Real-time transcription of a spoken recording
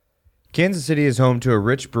Kansas City is home to a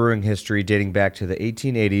rich brewing history dating back to the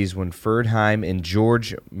 1880s when Ferdheim and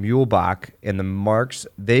George Muehlbach and the marks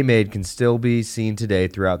they made can still be seen today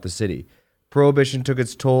throughout the city. Prohibition took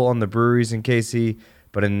its toll on the breweries in KC,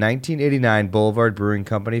 but in 1989, Boulevard Brewing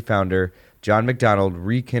Company founder John McDonald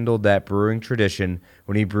rekindled that brewing tradition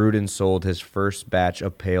when he brewed and sold his first batch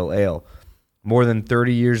of pale ale. More than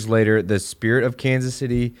 30 years later, the spirit of Kansas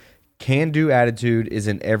City can-do attitude is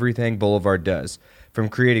in everything Boulevard does. From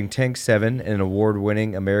creating Tank 7, an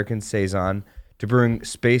award-winning American Saison, to brewing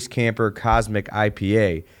Space Camper Cosmic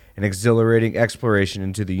IPA, an exhilarating exploration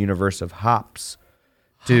into the universe of hops,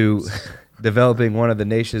 to developing one of the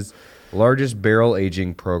nation's largest barrel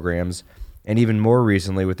aging programs, and even more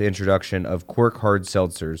recently with the introduction of Quirk Hard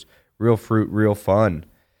Seltzers, real fruit, real fun.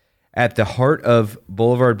 At the heart of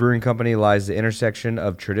Boulevard Brewing Company lies the intersection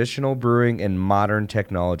of traditional brewing and modern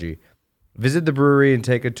technology. Visit the brewery and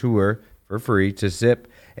take a tour for free to sip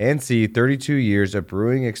and see 32 years of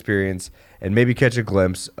brewing experience and maybe catch a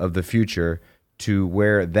glimpse of the future to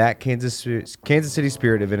where that Kansas City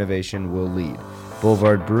spirit of innovation will lead.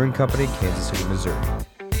 Boulevard Brewing Company, Kansas City, Missouri.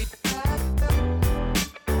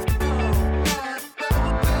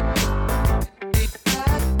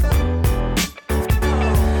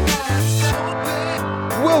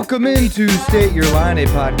 Welcome into State Your Line, a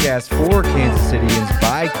podcast for Kansas Cityans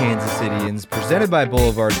by Kansas Cityans, presented by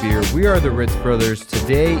Boulevard Beer. We are the Ritz Brothers.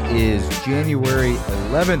 Today is January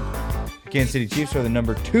 11th. The Kansas City Chiefs are the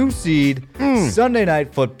number 2 seed. Sunday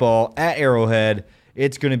night football at Arrowhead.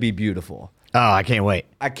 It's going to be beautiful. Oh, I can't wait.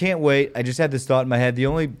 I can't wait. I just had this thought in my head. The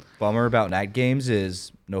only bummer about night games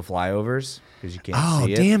is no flyovers because you can't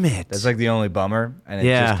see it. Oh, damn it. That's like the only bummer, and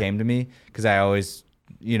it just came to me because I always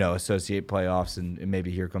associate playoffs and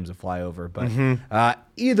maybe here comes a flyover. But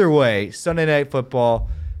either way, Sunday night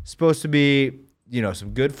football, supposed to be,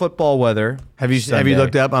 some good football weather. Have you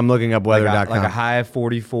looked up? I'm looking up weather.com. Like a high of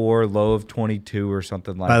 44, low of 22 or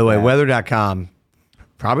something like that. By the way, weather.com,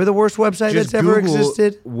 probably the worst website that's ever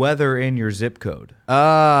existed. Weather in your zip code.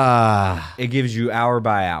 It gives you hour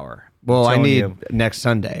by hour. Well, I need next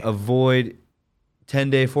Sunday. Avoid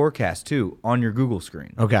 10-day forecast too on your Google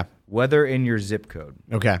screen. Okay. Weather in your zip code.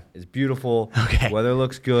 Okay. It's beautiful. Okay. Weather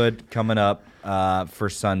looks good coming up for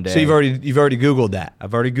Sunday. So you've already Googled that.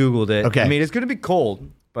 I've already Googled it. Okay. I mean, it's going to be cold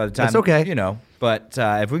by the time. That's okay. But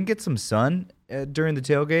if we can get some sun during the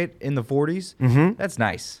tailgate in the 40s, that's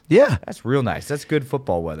nice. Yeah. That's real nice. That's good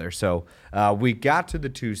football weather. So we got to the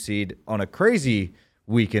 2 seed on a crazy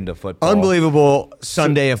weekend of football. Unbelievable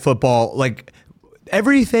Sunday of football. Like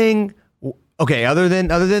everything. Okay. Other than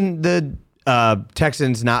the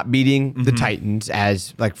Texans not beating the Titans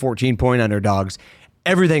as like 14-point underdogs,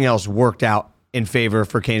 everything else worked out in favor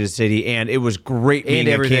for Kansas City, and it was great being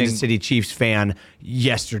a Kansas City Chiefs fan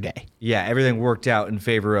yesterday. Yeah, everything worked out in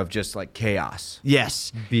favor of just like chaos.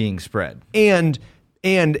 Yes. Being spread. And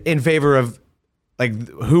in favor of like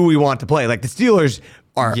who we want to play. Like the Steelers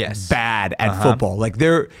are bad at football. Like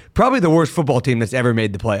they're probably the worst football team that's ever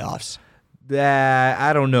made the playoffs.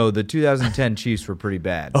 I don't know. The 2010 Chiefs were pretty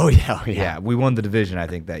bad. Oh yeah. Yeah, we won the division, I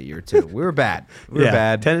think, that year too. We were bad. We were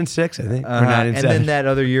bad. 10-6, I think. Or 9-7. And then that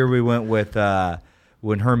other year we went with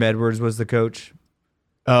when Herm Edwards was the coach.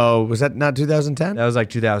 Oh, was that not 2010? That was like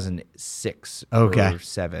 2006 or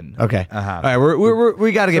 7. Okay. All right,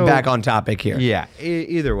 we got to get back on topic here. Yeah,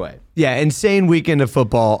 either way. Yeah, insane weekend of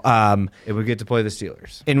football. And we get to play the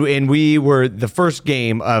Steelers. And we were the first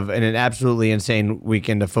game of an absolutely insane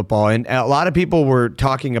weekend of football. And a lot of people were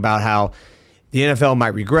talking about how the NFL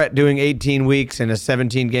might regret doing 18 weeks in a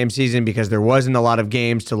 17-game season because there wasn't a lot of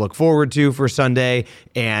games to look forward to for Sunday,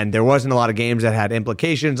 and there wasn't a lot of games that had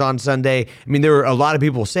implications on Sunday. I mean, there were a lot of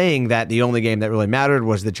people saying that the only game that really mattered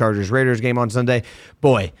was the Chargers-Raiders game on Sunday.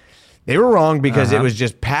 Boy, they were wrong because it was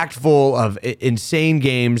just packed full of insane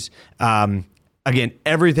games. Again,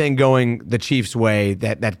 everything going the Chiefs' way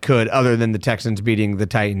that could, other than the Texans beating the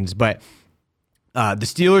Titans. But the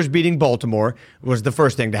Steelers beating Baltimore was the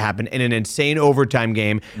first thing to happen in an insane overtime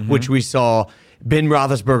game, which we saw Ben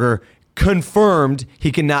Roethlisberger confirmed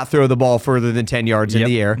he cannot throw the ball further than 10 yards in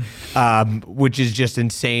the air, which is just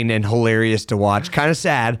insane and hilarious to watch. Kind of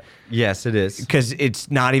sad. Yes, it is. Because it's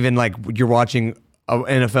not even like you're watching an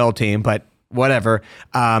NFL team, but whatever.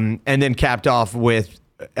 And then capped off with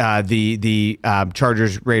the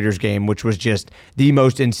Chargers-Raiders game, which was just the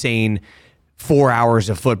most insane 4 hours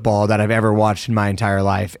of football that I've ever watched in my entire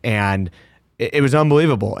life. And it was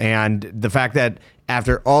unbelievable. And the fact that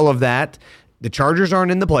after all of that, the Chargers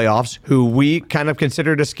aren't in the playoffs, who we kind of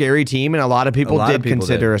considered a scary team, and a lot of people did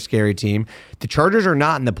consider a scary team. The Chargers are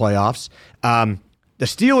not in the playoffs. The the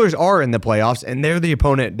Steelers are in the playoffs, and they're the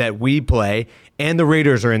opponent that we play, and the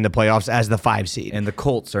Raiders are in the playoffs as the 5 seed. And the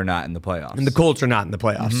Colts are not in the playoffs. And the Colts are not in the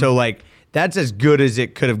playoffs. So, like, that's as good as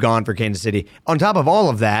it could have gone for Kansas City. On top of all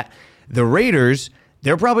of that, the Raiders,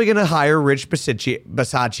 they're probably going to hire Rich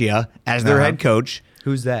Bisaccia as their head coach.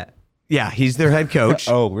 Who's that? Yeah, he's their head coach.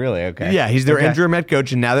 Oh, really? Okay. Yeah, he's their interim head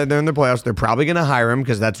coach, and now that they're in the playoffs, they're probably going to hire him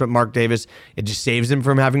because that's what Mark Davis. It just saves him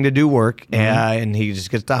from having to do work, and he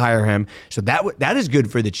just gets to hire him. So that is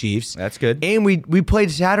good for the Chiefs. That's good. And we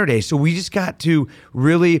played Saturday, so we just got to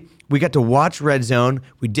watch Red Zone.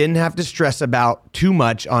 We didn't have to stress about too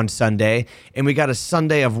much on Sunday, and we got a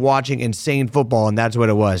Sunday of watching insane football, and that's what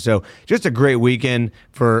it was. So just a great weekend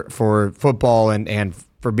for football and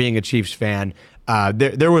for being a Chiefs fan.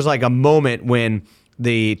 There was like a moment when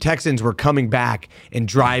the Texans were coming back and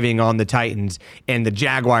driving on the Titans, and the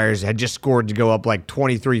Jaguars had just scored to go up like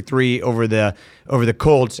 23-3 over the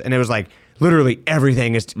Colts, and it was like literally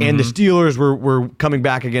everything is. And the Steelers were coming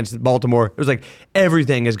back against Baltimore. It was like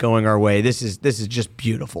everything is going our way. This is just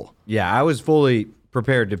beautiful. Yeah, I was fully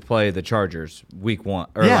prepared to play the Chargers week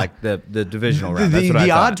 1 or like the divisional round. That's what I the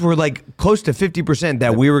thought. odds were like close to 50%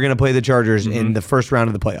 that we were going to play the Chargers in the first round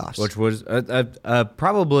of the playoffs, which was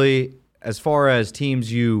probably, as far as teams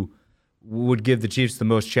you would give the Chiefs the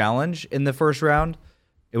most challenge in the first round,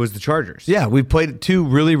 it was the Chargers. Yeah, we played 2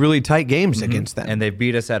 really, really tight games against them. And they've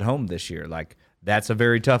beat us at home this year. Like, that's a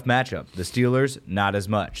very tough matchup. The Steelers, not as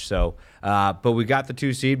much. So, but we got the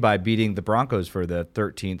 2 seed by beating the Broncos for the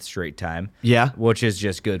 13th straight time. Yeah. Which is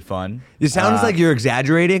just good fun. It sounds like you're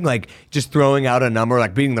exaggerating, like just throwing out a number,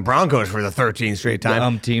 like beating the Broncos for the 13th straight time. The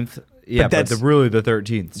umpteenth. Yeah, but really the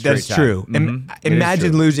 13th straight That's time. true.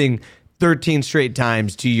 Imagine true. losing 13 straight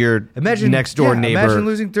times to your next door neighbor. Imagine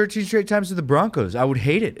losing 13 straight times to the Broncos. I would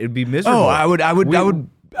hate it. It'd be miserable. Oh,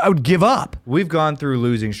 I would give up. We've gone through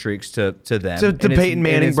losing streaks to them. To Peyton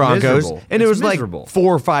Manning Broncos. Miserable. And it was miserable. like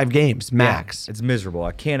 4 or 5 games max. Yeah, it's miserable.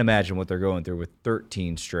 I can't imagine what they're going through with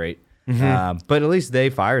 13 straight. But at least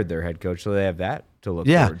they fired their head coach, so they have that to look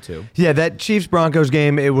forward to. Yeah, that Chiefs-Broncos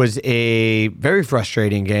game, it was a very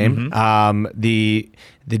frustrating game.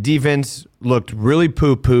 The defense looked really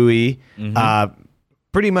poo-pooey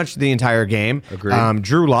pretty much the entire game. Agreed.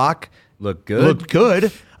 Drew Lock looked good. Looked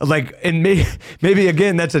good. Like, and maybe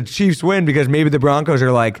again, that's a Chiefs win because maybe the Broncos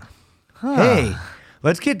are like, hey,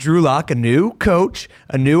 let's get Drew Lock a new coach,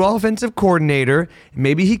 a new offensive coordinator.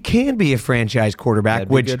 Maybe he can be a franchise quarterback,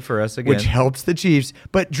 That'd be good for us again. which helps the Chiefs.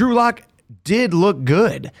 But Drew Lock did look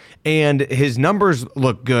good, and his numbers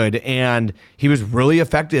look good, and he was really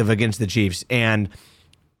effective against the Chiefs. And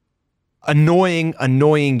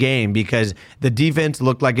annoying game because the defense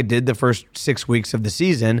looked like it did the first 6 weeks of the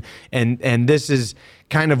season, and this is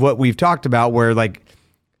kind of what we've talked about, where like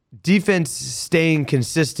defense staying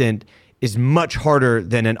consistent is much harder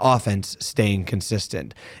than an offense staying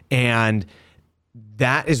consistent, and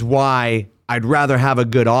that is why I'd rather have a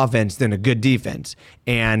good offense than a good defense.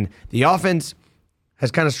 And the offense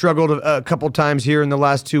has kind of struggled a couple times here in the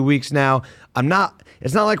last 2 weeks now.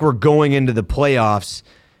 It's not like we're going into the playoffs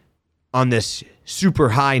on this super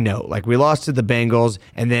high note. Like, we lost to the Bengals,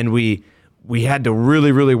 and then we had to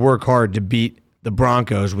really, really work hard to beat the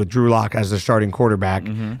Broncos with Drew Lock as the starting quarterback.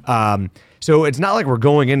 So it's not like we're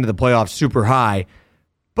going into the playoffs super high,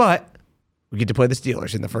 but we get to play the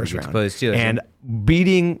Steelers in the first round. Play the Steelers. And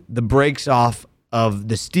beating the brakes off of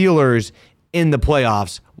the Steelers in the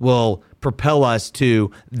playoffs will propel us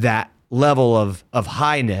to that level of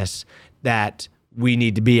highness that we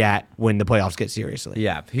need to be at when the playoffs get seriously.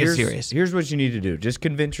 Yeah, serious. Here's what you need to do. Just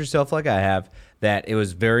convince yourself, like I have, that it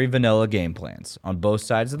was very vanilla game plans on both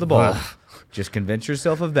sides of the ball. Just convince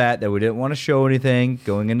yourself of that we didn't want to show anything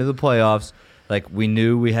going into the playoffs. Like, we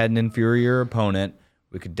knew we had an inferior opponent.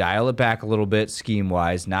 We could dial it back a little bit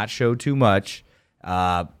scheme-wise, not show too much,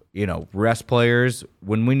 rest players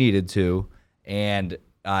when we needed to, and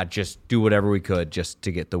just do whatever we could just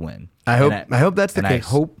to get the win. I hope that's the case. I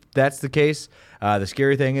hope that's the case. The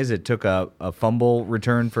scary thing is it took a fumble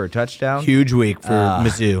return for a touchdown. Huge week for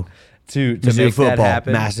Mizzou. To Mizzou make football, that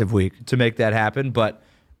happen. massive week. To make that happen, but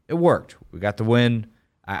it worked. We got the win.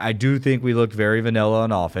 I do think we looked very vanilla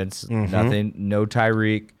on offense. Nothing, no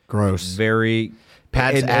Tyreek. Gross. Very.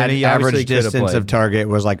 Pat's average distance of target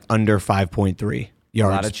was like under 5.3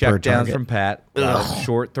 yards. A lot of per checkdowns target. from Pat. A lot of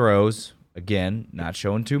short throws. Again, not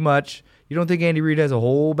showing too much. You don't think Andy Reid has a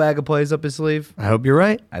whole bag of plays up his sleeve? I hope you're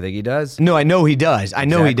right. I think he does. No, I know he does. I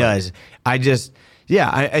know he Exactly. does.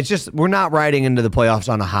 It's just we're not riding into the playoffs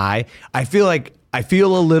on a high. I feel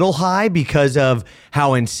a little high because of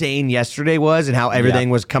how insane yesterday was and how everything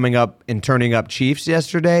was coming up and turning up Chiefs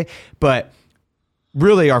yesterday. But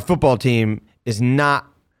really, our football team is not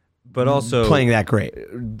But also playing that great.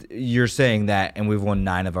 You're saying that, and we've won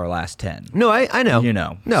 9 of our last 10. No, I know. You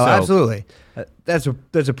know. No, So, absolutely. That's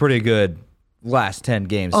a pretty good last 10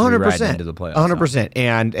 games to be 100%. riding into the playoffs. 100%.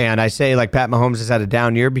 And I say, like, Pat Mahomes has had a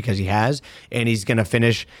down year because he has, and he's going to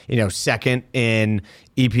finish, second in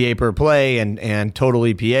EPA per play and total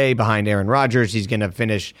EPA behind Aaron Rodgers. He's going to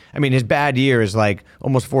finish, his bad year is like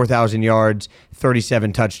almost 4,000 yards,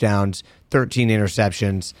 37 touchdowns, 13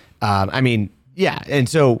 interceptions. Yeah. And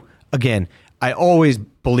so, again, I always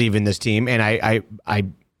believe in this team, and I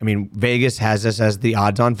Vegas has us as the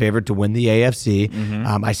odds-on favorite to win the AFC.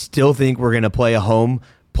 Mm-hmm. I still think we're going to play a home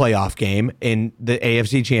playoff game in the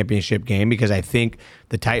AFC Championship game because I think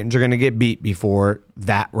the Titans are going to get beat before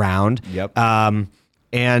that round. Yep.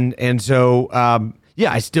 So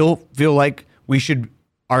I still feel like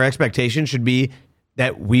our expectation should be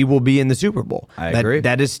that we will be in the Super Bowl. I agree.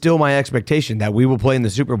 That is still my expectation, that we will play in the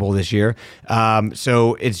Super Bowl this year.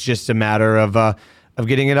 So it's just a matter of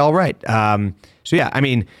getting it all right.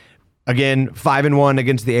 Again, 5-1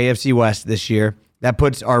 against the AFC West this year. That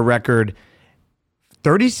puts our record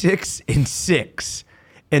 36-6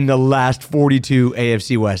 in the last 42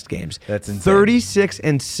 AFC West games. That's insane.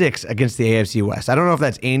 36-6 against the AFC West. I don't know if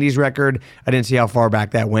that's Andy's record. I didn't see how far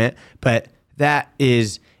back that went, but that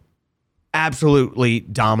is absolutely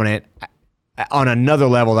dominant on another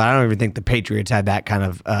level that I don't even think the Patriots had that kind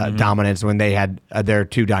of dominance when they had their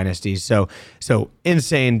 2 dynasties. So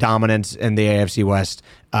insane dominance in the AFC West.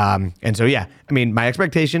 My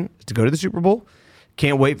expectation is to go to the Super Bowl.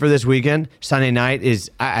 Can't wait for this weekend. Sunday night is,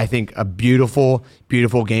 I think, a beautiful,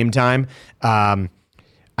 beautiful game time. I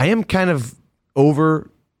am kind of over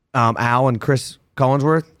Al and Chris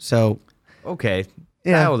Collinsworth. So Okay.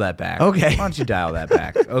 Yeah. Dial that back. Okay. Why don't you dial that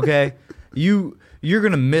back? Okay. You're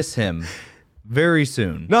going to miss him very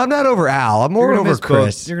soon. no, I'm not over Al. I'm more You're gonna over miss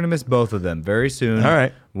Chris. You're going to miss both of them very soon. All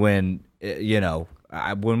right. When,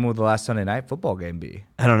 when will the last Sunday night football game be?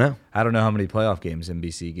 I don't know. I don't know how many playoff games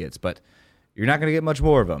NBC gets, but you're not going to get much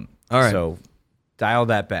more of them. All right. So dial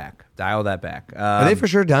that back. Dial that back. Are they for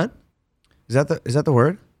sure done? Is that the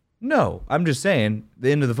word? No, I'm just saying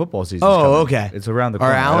the end of the football season. Oh, okay. It's around the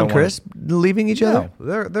Are corner. Al and Chris leaving each other?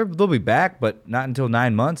 No, they'll be back, but not until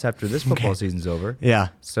 9 months after this football season's over. Yeah.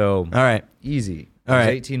 So All right. easy. All right.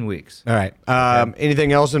 18 weeks. All right.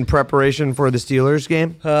 Anything else in preparation for the Steelers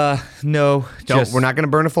game? No, We're not going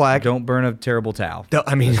to burn a flag. Don't burn a terrible towel. A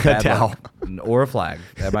Bad towel. luck. Or a flag.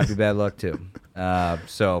 That might be bad luck too.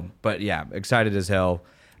 But yeah, excited as hell.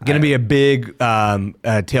 Going to be a big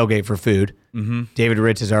tailgate for food. Mm-hmm. David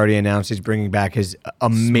Ritz has already announced he's bringing back his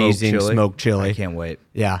amazing smoked chili. I can't wait.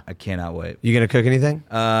 Yeah. I cannot wait. You going to cook anything?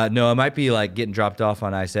 No, I might be like getting dropped off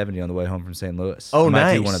on I-70 on the way home from St. Louis. Oh, I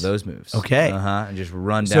might do nice. one of those moves. Okay. And just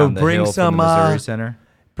run So down the bring hill some, from the Missouri Center.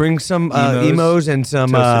 Bring some Emos, emos and some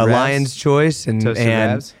toasted Ravs. Lion's Choice and Toasted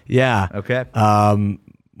Ravs. Yeah. Okay.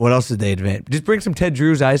 What else did they invent? Just bring some Ted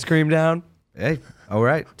Drew's ice cream down. Hey, all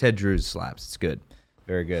right. Ted Drew's slaps. It's good.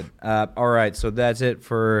 Very good. All right, so that's it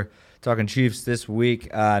for Talking Chiefs this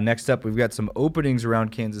week. Next up, we've got some openings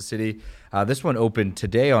around Kansas City. This one opened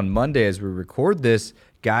today on Monday as we record this.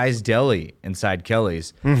 Guy's Deli inside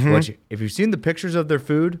Kelly's, which, if you've seen the pictures of their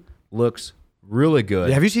food, looks really good.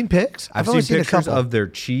 Have you seen pics? I've only seen a pictures couple. of their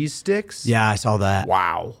cheese sticks. Yeah, I saw that.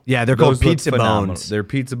 Wow. Yeah, they're Those called look pizza phenomenal. bones. Their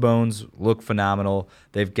pizza bones look phenomenal.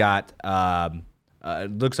 They've got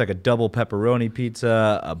it looks like a double pepperoni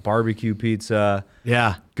pizza, a barbecue pizza.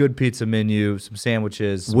 Yeah. Good pizza menu, some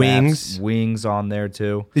sandwiches, Wings. wings on there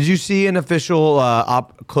too. Did you see an official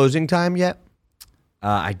closing time yet?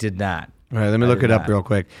 I did not. All right, let me look did it up not. real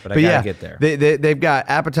quick. But I gotta get there. They've got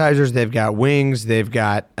appetizers, they've got wings, they've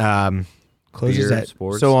got closes Beer, at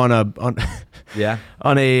sports. so on Yeah.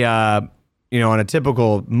 on a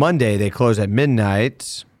typical Monday they close at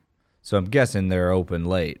midnight. So I'm guessing they're open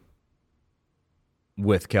late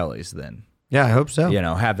with Kelly's then. Yeah, I hope so.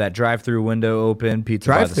 Have that drive-through window open, pizza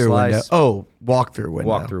by the Drive-through slice. window. Oh, walk-through window.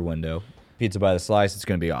 Walk-through window. Pizza by the slice. It's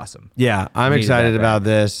going to be awesome. Yeah, I'm Needed excited that about back.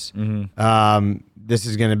 this. This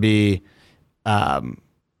is going to be. I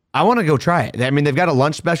want to go try it. I mean, they've got a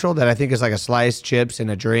lunch special that I think is like a slice, chips, and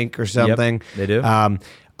a drink or something. they do.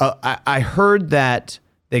 I heard that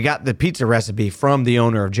they got the pizza recipe from the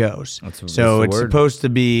owner of Joe's. That's so the it's word. supposed to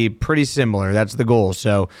be pretty similar. That's the goal.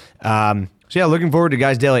 So yeah, looking forward to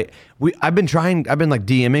Guys Deli. I've been like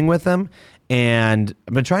DMing with them, and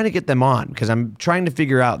I've been trying to get them on because I'm trying to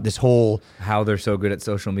figure out this whole How they're so good at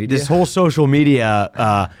social media. social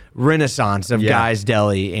media renaissance of Yeah. Guys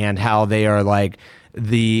Deli and how they are like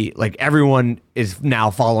everyone is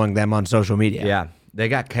now following them on social media. Yeah, they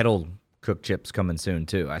got kettle cooked chips coming soon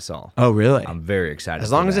too. I saw. Oh, really? I'm very excited.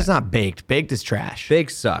 As long for as that. it's not baked. Baked is trash.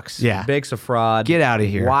 Baked sucks. Yeah. Baked's a fraud. Get outta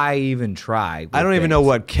here. Why even try? I don't with even know baked?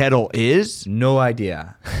 what kettle is. No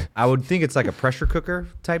idea. I would think it's like a pressure cooker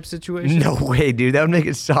type situation. No way, dude. That would make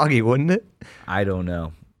it soggy, wouldn't it? I don't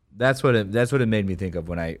know. That's what it made me think of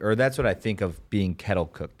that's what I think of being kettle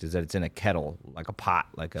cooked, is that it's in a kettle, like a pot,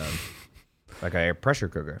 like a pressure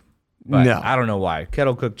cooker. But No. I don't know why.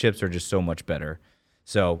 Kettle cooked chips are just so much better.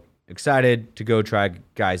 So excited to go try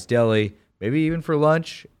Guy's Deli, maybe even for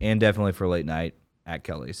lunch and definitely for late night at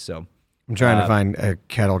Kelly's. So I'm trying to find a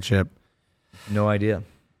kettle chip. no idea.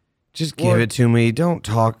 Just give it to me. Don't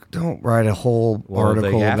write a whole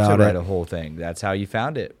article they have about to write it. a whole thing. That's how you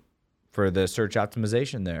found it for the search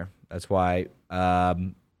optimization there. That's why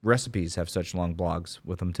recipes have such long blogs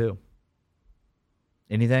with them too.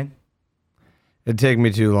 Anything? It'd take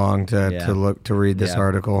me too long to Yeah. read this Yeah,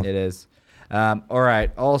 article. It is. All right.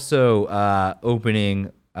 Also,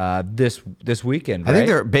 opening this weekend. I think right?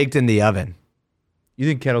 they're baked in the oven. You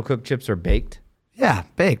think kettle cooked chips are baked? Yeah,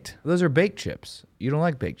 baked. Those are baked chips. You don't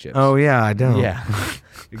like baked chips. Oh yeah, I don't. yeah,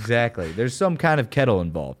 exactly. There's some kind of kettle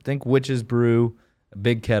involved. Think Witch's Brew, a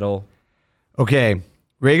big kettle. Okay.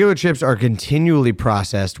 Regular chips are continually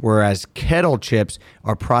processed, whereas kettle chips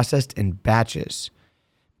are processed in batches.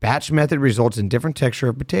 Batch method results in different texture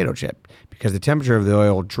of potato chip because the temperature of the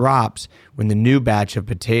oil drops when the new batch of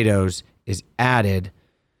potatoes is added.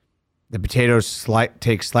 The potatoes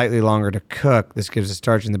take slightly longer to cook. This gives the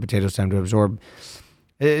starch in the potatoes time to absorb.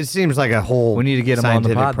 It seems like a whole We need to get them on the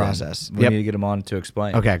scientific pod process. Then. We need to get them on to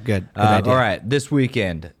explain. Okay, good. Good idea. All right. This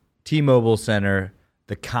weekend, T-Mobile Center,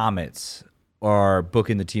 the Comets are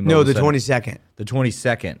booking the T-Mobile No, the Center. 22nd The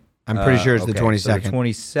 22nd. I'm pretty sure it's the okay, 22nd. So the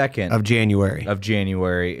 22nd of January. of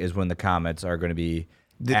January is when the Comets are going to be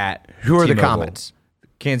at Who are the T-Mobile. Comets?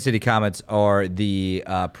 Kansas City Comets are the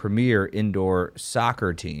premier indoor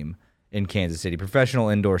soccer team in Kansas City. Professional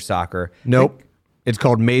indoor soccer. Nope. It's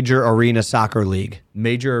called Major Arena Soccer League.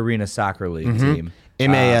 Major Arena Soccer League team.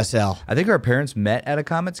 MASL. I think our parents met at a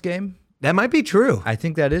Comets game. That might be true. I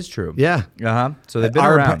think that is true. Yeah. Uh-huh. So they've been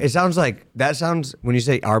Our around. It sounds like when you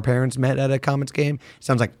say our parents met at a Comets game, it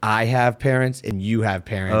sounds like I have parents and you have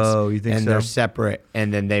parents. Oh, you think and so? they're separate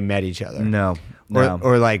and then they met each other. No.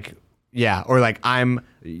 Or like I'm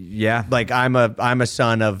Yeah. a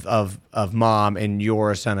son of mom and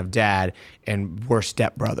you're a son of dad and we're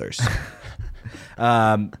stepbrothers.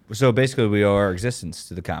 So basically, we owe our existence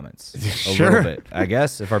to the Comets a Sure. little bit, I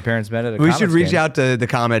guess. If our parents met at a We Comets should reach game. out to the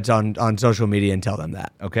Comets on social media and tell them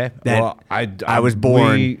that. Okay. That Well, I was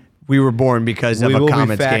born. We were born because of we a will be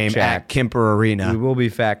Comets game at fact-checked. Kemper Arena. We will be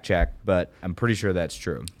fact checked, but I'm pretty sure that's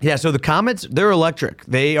true. Yeah, so the Comets, they're electric.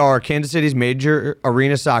 They are Kansas City's major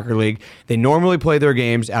arena soccer league. They normally play their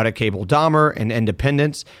games out at Cable Dahmer and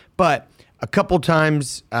Independence, but a couple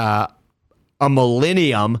times a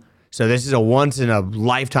millennium, so this is a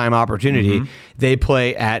once-in-a-lifetime opportunity, they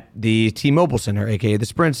play at the T-Mobile Center, a.k.a. the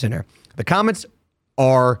Sprint Center. The Comets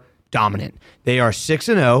are dominant. They are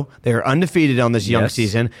 6-0. They are undefeated on this young Yes.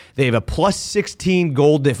 season. They have a plus 16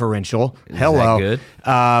 goal differential. Hello. that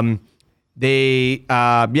good?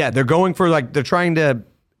 They're going for they're trying to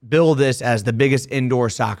bill this as the biggest indoor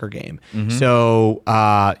soccer game. So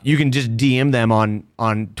you can just DM them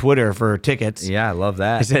on Twitter for tickets. Yeah, I love It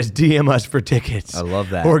that. says DM us for tickets. I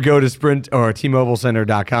love that. Or go to Sprint or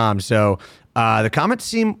TMobilecenter.com. So the Comets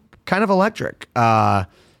seem kind of electric. That's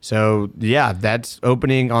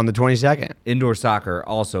opening on the 22nd. Indoor soccer,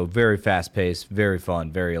 also very fast paced, very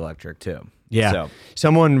fun, very electric too. Yeah. So,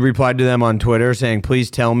 Someone replied to them on Twitter saying, please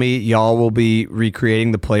tell me y'all will be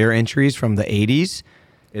recreating the player entries from the 80s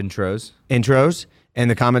intros. And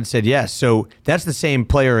the comments said yes. So that's the same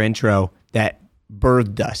player intro that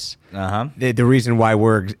birthed us. Uh-huh. The reason why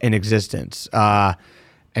we're in existence.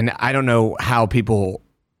 And I don't know how people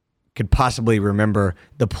could possibly remember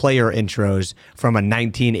the player intros from a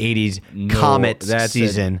 1980s Comets that's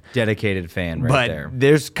season. a dedicated fan right But there.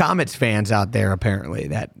 there's Comets fans out there apparently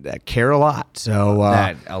that care a lot. So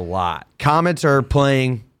That a lot. Comets are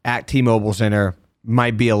playing at T-Mobile Center.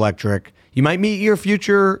 Might be electric. You might meet your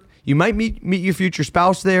future. You might meet your future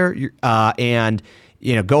spouse there, and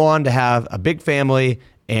go on to have a big family.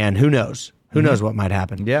 And who knows? Who knows what might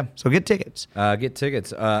happen? Yeah. So get tickets. Get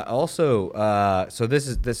tickets. Also, so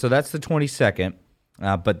that's the 22nd.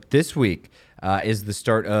 But this week is the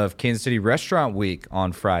start of Kansas City Restaurant Week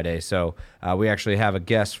on Friday. So we actually have a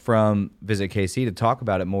guest from Visit KC to talk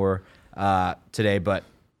about it more today. But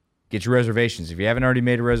get your reservations. If you haven't already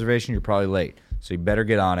made a reservation, you're probably late. So you better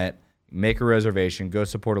get on it. Make a reservation. Go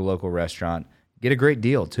support a local restaurant. Get a great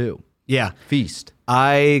deal too. Yeah. Feast.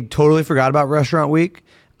 I totally forgot about Restaurant Week.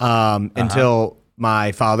 until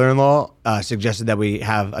my father-in-law suggested that we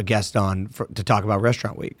have a guest on to talk about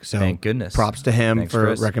Restaurant Week. So Thank goodness. props to him Thanks, for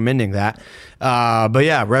Chris. recommending that. But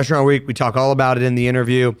yeah, Restaurant Week, we talk all about it in the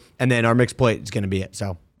interview, and then our mixed plate is going to be it.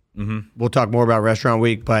 So we'll talk more about Restaurant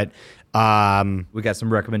Week, but We got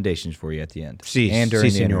some recommendations for you at the end and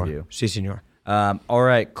during the interview. Si, senor. All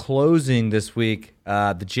right, closing this week,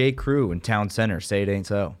 the J. Crew in Town Center. Say it ain't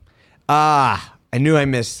so. I knew I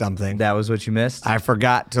missed something. That was what you missed? I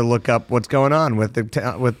forgot to look up what's going on with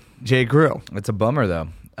with J. Crew. It's a bummer, though.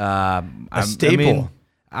 A staple.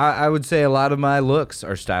 I would say a lot of my looks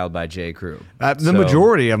are styled by J. Crew. The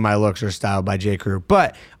majority of my looks are styled by J. Crew,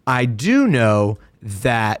 but I do know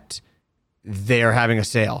that they are having a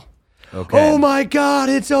sale. Okay. Oh my God!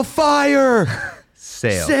 It's a fire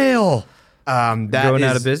Sale. That Going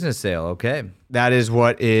out is- of business sale. Okay. That is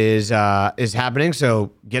what is happening.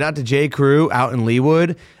 So get out to J. Crew out in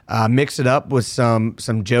Leawood. Mix it up with some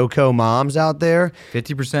JoCo moms out there.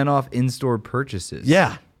 50% off in-store purchases.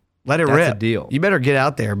 Yeah. Let it That's rip. a deal. You better get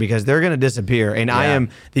out there because they're going to disappear. And I Yeah. am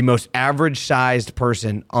the most average sized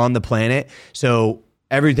person on the planet. So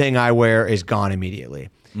everything I wear is gone immediately.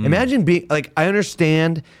 Imagine being like, I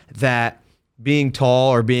understand that being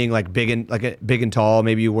tall or being like big and tall,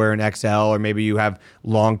 maybe you wear an XL or maybe you have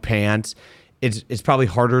long pants. It's probably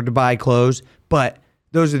harder to buy clothes, but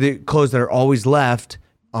those are the clothes that are always left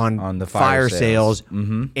on the fire fire sales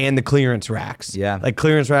and the clearance racks. Yeah. Like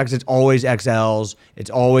clearance racks, it's always XLs.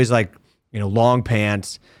 It's always like, long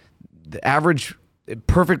pants. The average,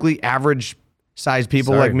 perfectly average sized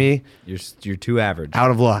people Sorry. like me, You're too average.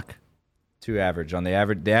 out of luck. Too average. On the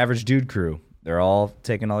average dude crew, they're all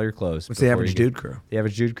taking all your clothes. What's the before average you get- dude crew? The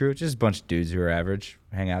average dude crew? Just a bunch of dudes who are average,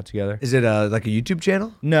 hang out together. Is it like a YouTube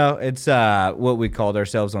channel? No, it's what we called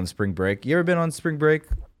ourselves on spring break. You ever been on spring break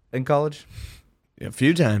in college? A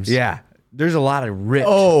few times. Yeah. There's a lot of ripped,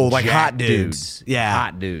 Like jacked hot dudes. Yeah.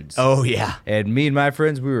 hot dudes. Oh, yeah. And me and my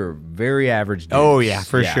friends, we were very average dudes. Oh, yeah,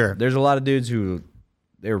 for sure. There's a lot of dudes who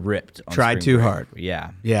they're ripped. On Tried spring too break. hard.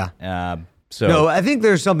 Yeah. Yeah. So No, I think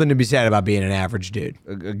there's something to be said about being an average dude.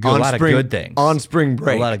 a lot of good things. On spring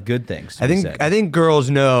break. A lot of good things. to I be think said. I think girls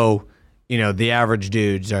know, the average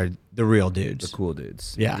dudes are the real dudes. cool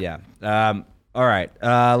dudes. Yeah. Yeah. All right.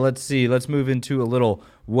 Let's see. Let's move into a little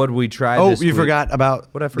what we tried. Oh, this you week. forgot about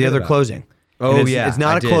What'd I the forget other about? closing. Oh, And it's, yeah. It's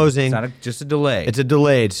not I a did. closing. It's not just a delay. It's a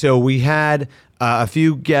delayed. So we had a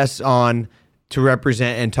few guests on to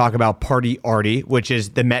represent and talk about Party Arty, which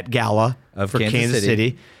is the Met Gala Of for Kansas Kansas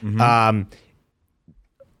City. City.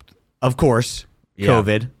 Of course, Yeah.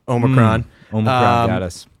 COVID, Omicron. Omicron got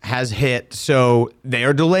us. Has hit, so they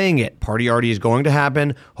are delaying it. Party Arty is going to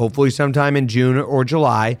happen hopefully sometime in June or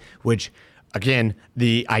July, which, again,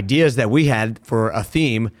 the ideas that we had for a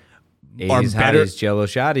theme 80s better- hotties, Jello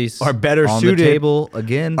shotties are better on suited the table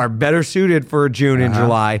again. are better suited for June and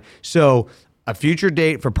July. So a future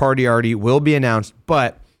date for Party Arty will be announced,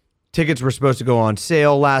 but tickets were supposed to go on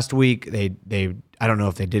sale last week. They I don't know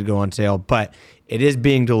if they did go on sale, but it is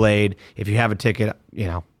being delayed. If you have a ticket,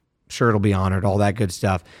 sure it'll be honored, all that good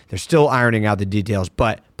stuff. They're still ironing out the details,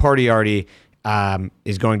 but Party Arty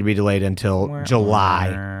is going to be delayed until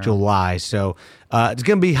July. So it's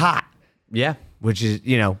going to be hot, yeah. which is,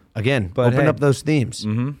 again, But open hey. up those themes.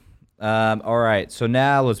 All right. So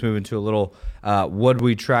now let's move into a little what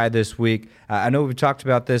we tried this week. I know we've talked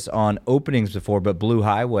about this on openings before, but Blue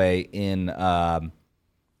Highway in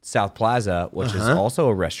South Plaza, which is also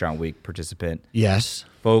a Restaurant Week participant. Yes.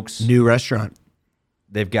 Folks, New restaurant.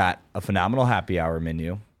 they've got a phenomenal happy hour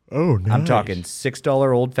menu. Oh, nice. I'm talking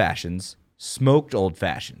 $6 old fashions, smoked old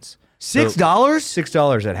fashions. $6?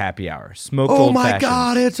 $6 at happy hour. Smoked Oh old my fashions.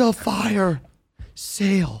 God, it's a fire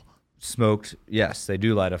sale. Smoked, yes, they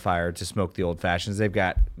do light a fire to smoke the old fashions. They've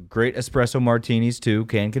got great espresso martinis too,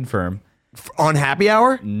 can confirm. On happy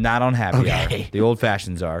hour? Not on happy hour. Okay. The old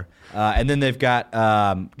fashions are. And then they've got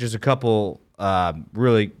just a couple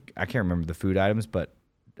really, I can't remember the food items, but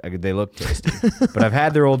they look tasty. But I've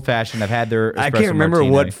had their old fashioned. I've had their espresso I can't remember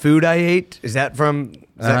martini. what food I ate. Is that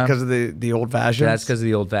because of the old fashioned? That's because of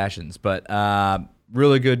the old fashions. But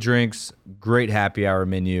really good drinks, great happy hour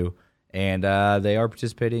menu, and they are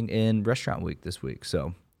participating in Restaurant Week this week.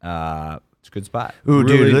 So it's a good spot. Ooh,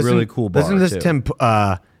 really, dude, listen, really cool bar. Listen to this too.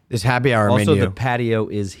 this happy hour Also, menu. the patio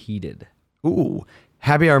is heated. Ooh,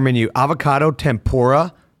 happy hour menu: avocado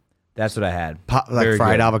tempura, That's what I had. like Very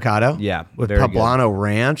fried good. avocado. Yeah, with very good. poblano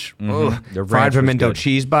ranch. Ugh. The ranch Fried was pimento good.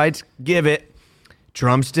 cheese bites. Give it.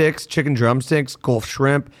 Drumsticks, chicken drumsticks, Gulf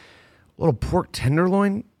shrimp, little pork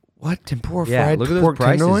tenderloin. What tempura Yeah, fried look at those pork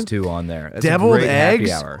prices tenderloin? too on there. That's a Deviled great happy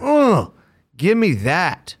eggs. hour. Ugh, give me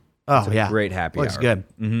that. Oh a yeah, great happy looks hour.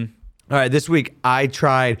 good. All right, this week I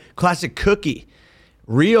tried Classic Cookie.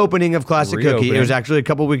 Reopening of Classic Cookie. It was actually a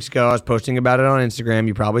couple weeks ago. I was posting about it on Instagram.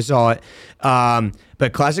 You probably saw it.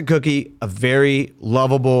 But Classic Cookie, a very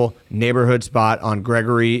lovable neighborhood spot on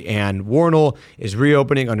Gregory and Warnell, is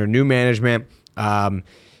reopening under new management.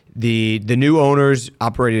 The new owners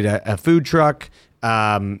operated a food truck,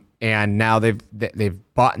 and now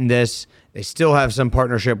they've bought in this. They still have some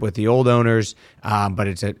partnership with the old owners, but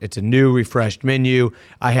it's a new, refreshed menu.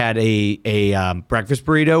 I had a breakfast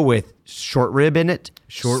burrito with short rib in it,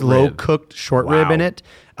 slow cooked short rib in it.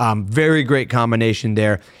 Very great combination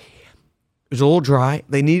there. It was a little dry.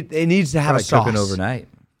 It needs to have a sauce. Cooking overnight.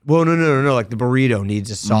 Well, no. Like the burrito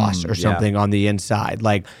needs a sauce or something on the inside.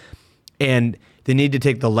 And they need to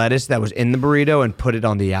take the lettuce that was in the burrito and put it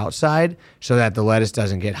on the outside so that the lettuce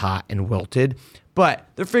doesn't get hot and wilted. But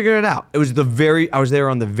they're figuring it out. I was there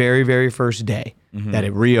on the very, very first day that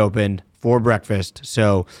it reopened for breakfast.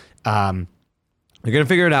 So they're gonna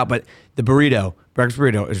figure it out. But the breakfast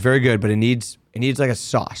burrito is very good, but it needs like a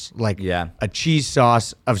sauce, a cheese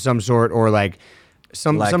sauce of some sort, or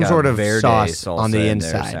some sort of sauce on the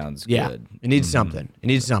inside. Sounds good. It needs something. It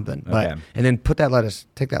needs something. But and then take that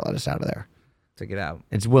lettuce out of there. Take it out.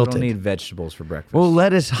 It's wilted. I don't need vegetables for breakfast. Well,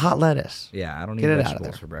 hot lettuce. Yeah, I don't need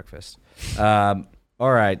vegetables for breakfast.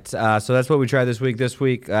 All right, so that's what we tried this week. This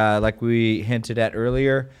week, like we hinted at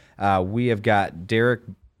earlier, we have got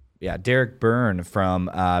Derek Byrne from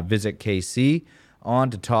Visit KC on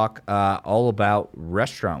to talk all about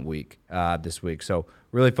Restaurant Week this week. So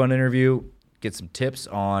really fun interview. Get some tips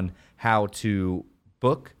on how to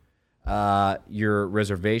book your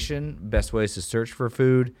reservation, best ways to search for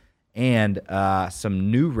food, and some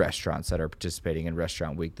new restaurants that are participating in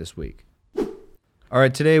Restaurant Week this week. All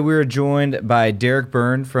right, today we're joined by Derek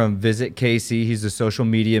Byrne from Visit KC. He's the social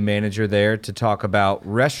media manager there to talk about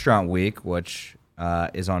Restaurant Week, which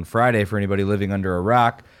is on Friday for anybody living under a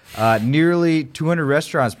rock. Nearly 200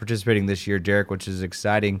 restaurants participating this year, Derek, which is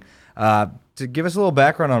exciting. To give us a little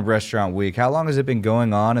background on Restaurant Week, how long has it been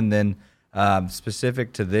going on? And then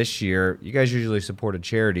specific to this year, you guys usually support a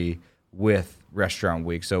charity with Restaurant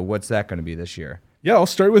Week. So what's that going to be this year? Yeah, I'll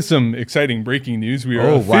start with some exciting breaking news. We are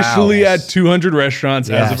officially at 200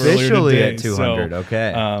 restaurants as of earlier today. Officially at 200. So,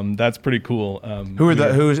 okay, that's pretty cool. Who's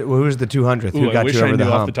the 200th? Who got I wish you I over knew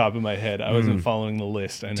the off hump? the top of my head. I wasn't following the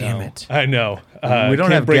list. I know. Damn it. I know. We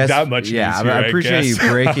don't have break guests, that much. Yeah, news here, I appreciate you guess.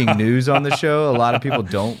 breaking news on the show. A lot of people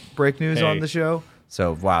don't break news on the show.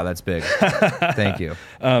 So, wow, that's big. Thank you.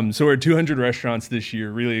 So we're at 200 restaurants this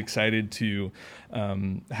year. Really excited to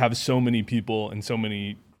have so many people and so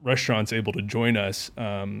many restaurants able to join us.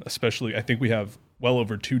 Especially, I think we have well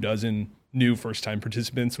over 24 new first-time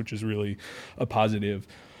participants, which is really a positive.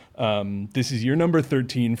 This is year number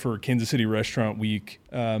 13 for Kansas City Restaurant Week.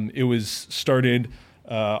 It was started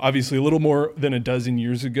obviously a little more than a dozen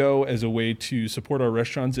years ago as a way to support our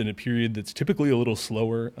restaurants in a period that's typically a little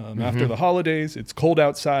slower. After the holidays, it's cold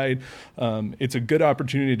outside. It's a good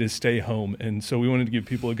opportunity to stay home. And so we wanted to give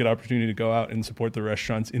people a good opportunity to go out and support the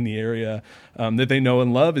restaurants in the area that they know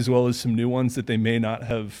and love, as well as some new ones that they may not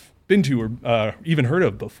have been to or even heard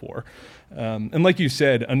of before. And like you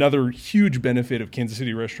said, another huge benefit of Kansas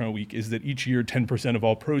City Restaurant Week is that each year 10% of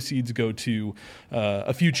all proceeds go to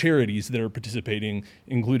a few charities that are participating,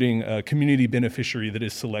 including a community beneficiary that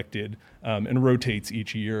is selected and rotates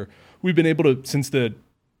each year. We've been able to, since the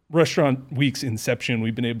Restaurant Week's inception,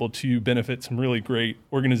 we've been able to benefit some really great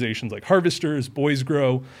organizations like Harvesters, Boys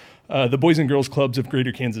Grow, the Boys and Girls Clubs of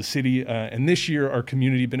Greater Kansas City, and this year our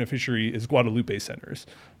community beneficiary is Guadalupe Centers.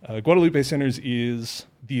 Guadalupe Centers is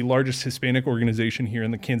the largest Hispanic organization here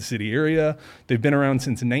in the Kansas City area. They've been around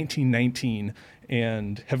since 1919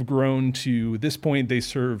 and have grown to this point. They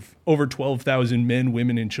serve over 12,000 men,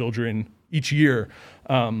 women, and children each year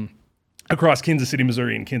across Kansas City,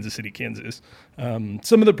 Missouri, and Kansas City, Kansas.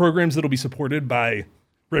 Some of the programs that will be supported by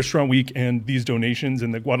Restaurant Week and these donations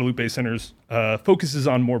and the Guadalupe Centers focuses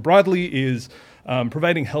on more broadly is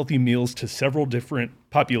providing healthy meals to several different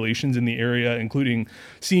populations in the area, including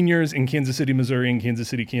seniors in Kansas City, Missouri, and Kansas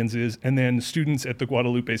City, Kansas, and then students at the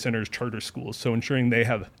Guadalupe Center's charter schools. So ensuring they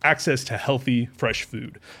have access to healthy, fresh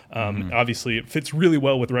food. Obviously, it fits really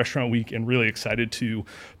well with Restaurant Week, and really excited to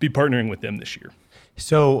be partnering with them this year.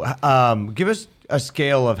 So give us a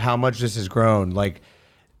scale of how much this has grown. Like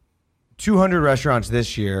 200 restaurants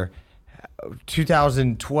this year,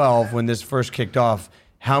 2012 when this first kicked off,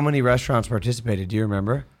 how many restaurants participated? Do you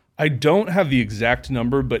remember? I don't have the exact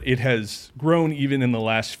number, but it has grown even in the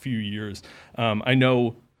last few years. I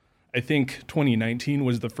know I think 2019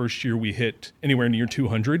 was the first year we hit anywhere near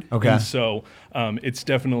 200. Okay. And so it's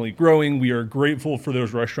definitely growing. We are grateful for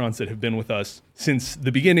those restaurants that have been with us since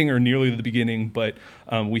the beginning or nearly the beginning, but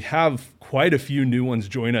we have quite a few new ones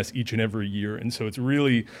join us each and every year. And so it's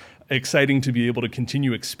really exciting to be able to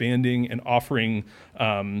continue expanding and offering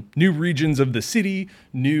new regions of the city,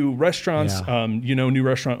 new restaurants, new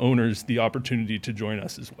restaurant owners the opportunity to join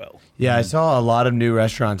us as well. Yeah, I saw a lot of new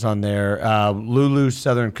restaurants on there. Lulu's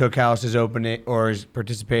Southern Cookhouse is opening or is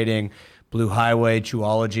participating. Blue Highway,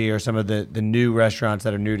 Chuology are some of the new restaurants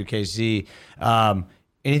that are new to KC.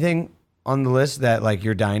 Anything on the list that like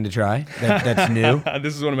you're dying to try that's new?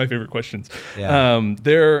 This is one of my favorite questions. Yeah.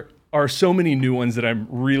 There are so many new ones that I'm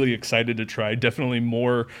really excited to try. Definitely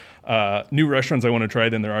more new restaurants I want to try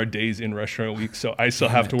than there are days in restaurant week. So I still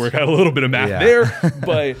have to work out a little bit of math there.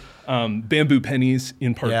 But Bamboo Pennies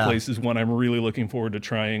in Park Place is one I'm really looking forward to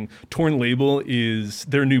trying. Torn Label is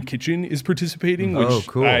their new kitchen is participating, which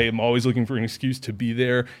cool. I am always looking for an excuse to be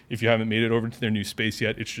there. If you haven't made it over to their new space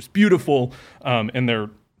yet, it's just beautiful. And their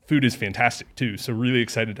food is fantastic too. So really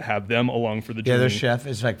excited to have them along for the journey. Yeah, their chef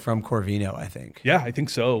is like from Corvino, I think. Yeah, I think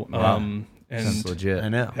so. And That's legit. I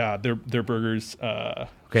know. yeah, their burgers. Okay,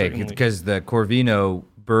 certainly- because the Corvino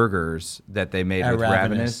burgers that they made At with Ravenous.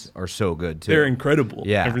 Ravenous are so good too. they're incredible.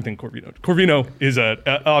 Yeah. Everything Corvino. Corvino is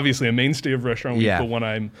obviously a mainstay of restaurant week, Yeah. but one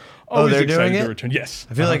I'm always they're excited doing to it? return. Yes,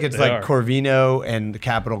 I feel like it's they like are. Corvino and the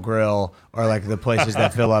Capitol Grill are like the places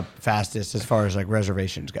that fill up fastest as far as like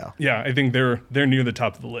reservations go. Yeah, I think they're near the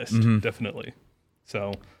top of the list, definitely.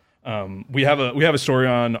 So we have a story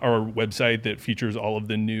on our website that features all of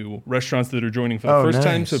the new restaurants that are joining for the first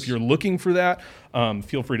time. So nice. if you're looking for that,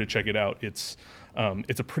 feel free to check it out. It's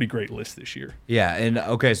a pretty great list this year. Yeah, and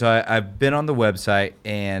okay, so I've been on the website,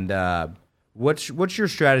 and what's your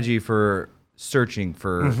strategy for searching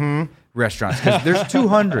for restaurants? Because there's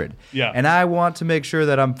 200, Yeah. and I want to make sure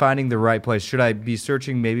that I'm finding the right place. Should I be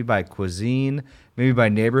searching maybe by cuisine, maybe by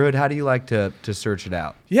neighborhood? How do you like to search it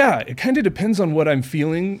out? Yeah, it kind of depends on what I'm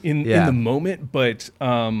feeling in Yeah. the moment, but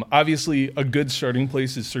obviously a good starting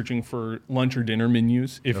place is searching for lunch or dinner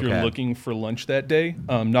menus if you're Okay. looking for lunch that day.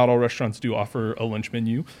 Not all restaurants do offer a lunch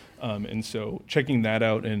menu, and so checking that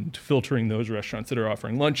out and filtering those restaurants that are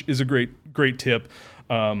offering lunch is a great tip.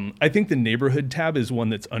 I think the neighborhood tab is one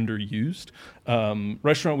that's underused.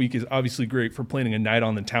 Restaurant Week is obviously great for planning a night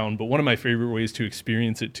on the town, but one of my favorite ways to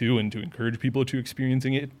experience it too, and to encourage people to experience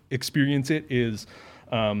it is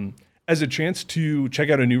as a chance to check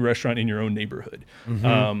out a new restaurant in your own neighborhood.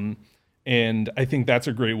 And I think that's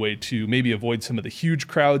a great way to maybe avoid some of the huge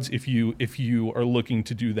crowds. If you are looking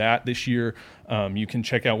to do that this year, you can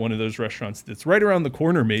check out one of those restaurants that's right around the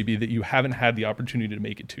corner maybe that you haven't had the opportunity to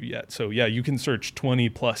make it to yet. So yeah, you can search 20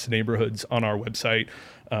 plus neighborhoods on our website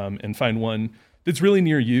and find one that's really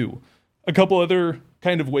near you. A couple other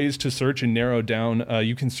kind of ways to search and narrow down.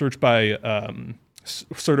 You can search by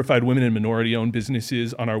certified women and minority-owned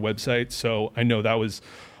businesses on our website. So I know that was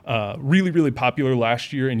really popular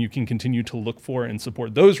last year, and you can continue to look for and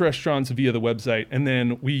support those restaurants via the website. And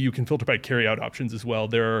then you can filter by carryout options as well.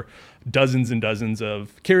 There are dozens and dozens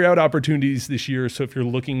of carryout opportunities this year. So if you're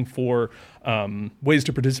looking for ways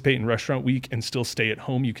to participate in Restaurant Week and still stay at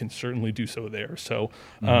home, you can certainly do so there. So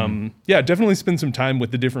definitely spend some time with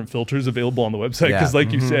the different filters available on the website, because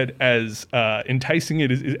like you said, as enticing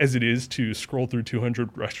as it is to scroll through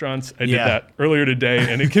 200 restaurants, I did that earlier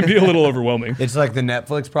today, and it can be a little overwhelming. It's like the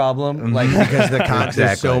Netflix problem, like because the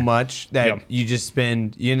content is so Exactly. much that Yep.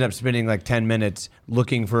 you end up spending like 10 minutes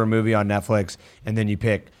looking for a movie on Netflix, and then you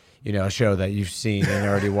pick, a show that you've seen and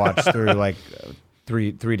already watched through like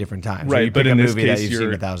three different times. Or Right, you but pick in a this movie that case, you've seen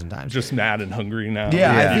you're 1,000 times. just mad and hungry now.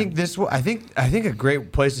 Yeah, Yeah. I think a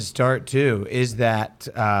great place to start too is that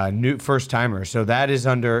new first timer. So that is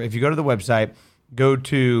under, if you go to the website, go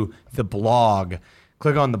to the blog,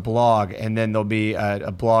 click on the blog, and then there'll be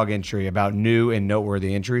a blog entry about new and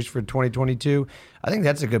noteworthy entries for 2022. I think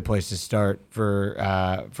that's a good place to start for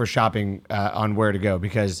shopping on where to go,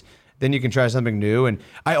 because then you can try something new. And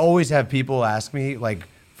I always have people ask me like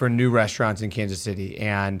for new restaurants in Kansas City,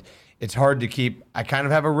 and it's hard to keep. I kind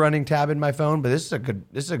of have a running tab in my phone, but this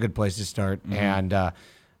is a good place to start, and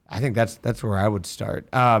I think that's where I would start.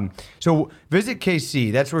 So Visit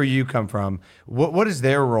KC, that's where you come from. What is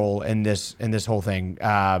their role in this whole thing?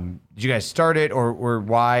 Did you guys start it, or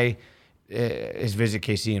why is Visit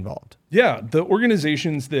KC involved? Yeah, the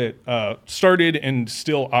organizations that started and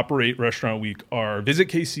still operate Restaurant Week are Visit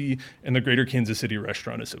KC and the Greater Kansas City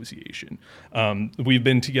Restaurant Association. We've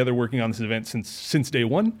been together working on this event since day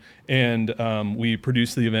one, and we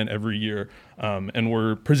produce the event every year. And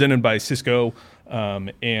we're presented by Cisco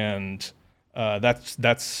and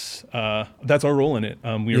that's our role in it.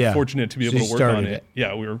 We are Yeah. fortunate to be So able you to work on started it. it.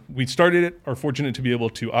 Yeah, we started it. Are fortunate to be able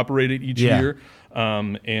to operate it each Yeah. year,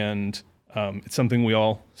 and it's something we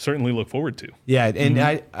all certainly look forward to. Yeah, and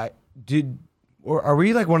I did. Or are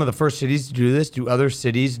we like one of the first cities to do this? Do other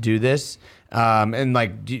cities do this? And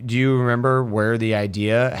like, do you remember where the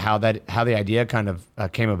idea, how the idea kind of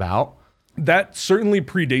came about? That certainly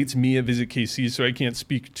predates me at Visit KC, so I can't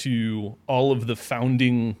speak to all of the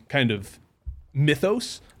founding kind of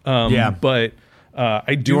mythos. Yeah. But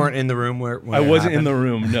I do. You weren't in the room when I it wasn't in happened? the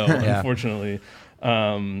room, no, unfortunately.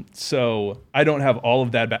 So I don't have all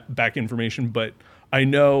of that back information, but I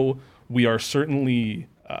know we are certainly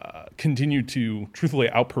continue to truthfully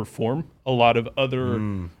outperform a lot of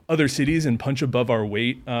other cities and punch above our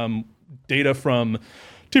weight. Data from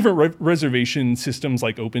different reservation systems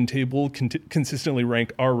like OpenTable consistently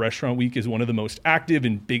rank our restaurant week as one of the most active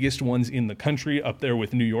and biggest ones in the country, up there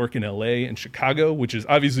with New York and LA and Chicago, which is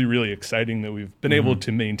obviously really exciting that we've been able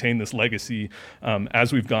to maintain this legacy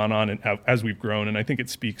as we've gone on and as we've grown. And I think it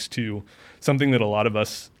speaks to something that a lot of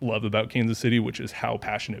us love about Kansas City, which is how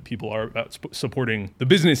passionate people are about supporting the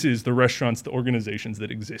businesses, the restaurants, the organizations that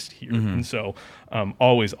exist here. And so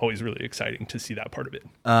always really exciting to see that part of it.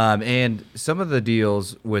 And some of the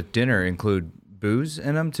deals with dinner include booze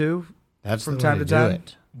in them too. That's from the time way to do time.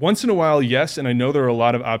 it. Once in a while, yes, and I know there are a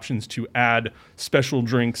lot of options to add special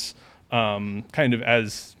drinks, kind of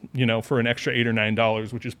as for an extra $8 or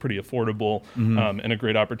 $9, which is pretty affordable, and a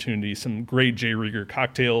great opportunity. Some great J. Rieger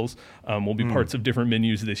cocktails will be parts of different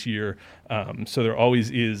menus this year, so there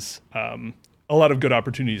always is a lot of good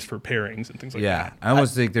opportunities for pairings and things like that. I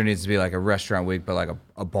almost think there needs to be like a restaurant week, but like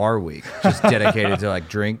a bar week, just dedicated to like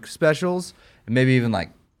drink specials, and maybe even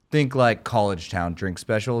like think like College Town drink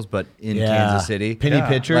specials, but in Kansas City. Penny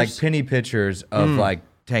pitchers? Like penny pitchers of like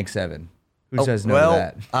Tank 7. Who says no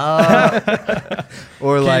to that?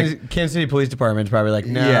 Or like Kansas City Police Department's probably like,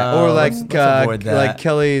 no. yeah, or like let's avoid that. like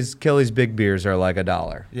Kelly's big beers are like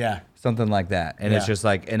 $1. Yeah. Something like that. And it's Yeah. just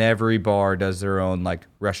like, and every bar does their own like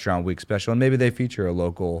restaurant week special. And maybe they feature a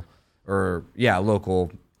local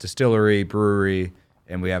distillery, brewery,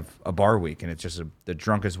 and we have a bar week. And it's just the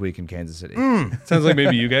drunkest week in Kansas City. Sounds like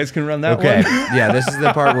maybe you guys can run that Okay. one. Yeah, this is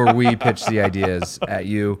the part where we pitch the ideas at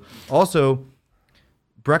you. Also,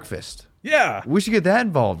 breakfast. Yeah. We should get that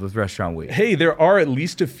involved with Restaurant Week. Hey, there are at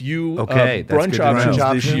least a few Okay, that's brunch good to options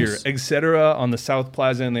know. this year. Options. Etc. on the South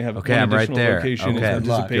Plaza, and they have Okay, one I'm right additional there. location Okay. is Good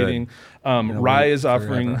luck. participating. Rye is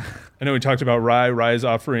offering. I know we talked about Rye. Rye is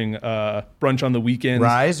offering brunch on the weekends.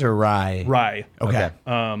 Rise or rye? Rye. Okay.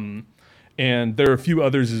 And there are a few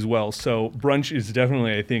others as well. So brunch is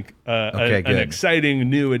definitely, I think, an good. exciting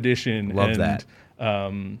new addition. Love and, that.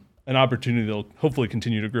 An opportunity that'll hopefully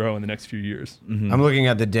continue to grow in the next few years. I'm looking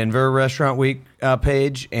at the Denver Restaurant Week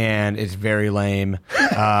page, and it's very lame.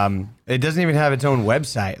 It doesn't even have its own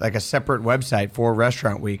website, like a separate website for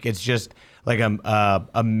Restaurant Week. It's just like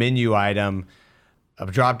a menu item, a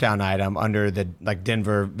drop-down item under the like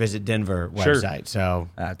Denver Visit Denver Sure. website. So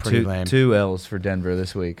pretty lame. Two L's for Denver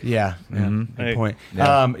this week. Yeah, good Hey. point.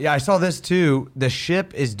 Yeah. I saw this too. The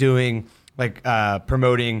Ship is doing like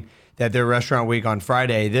promoting that their Restaurant Week on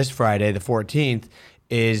Friday, this Friday, the 14th,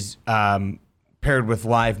 is paired with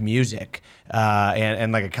live music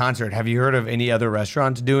and like a concert. Have you heard of any other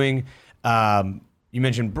restaurants doing? You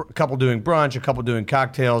mentioned a couple doing brunch, a couple doing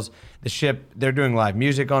cocktails. The Ship, they're doing live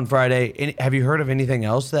music on Friday. Have you heard of anything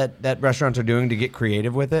else that restaurants are doing to get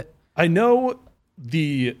creative with it? I know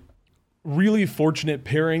the really fortunate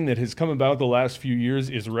pairing that has come about the last few years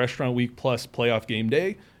is Restaurant Week plus Playoff Game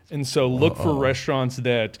Day. And so look for restaurants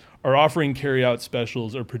that are offering carryout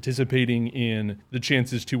specials or participating in the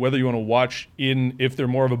chances to, whether you want to watch if they're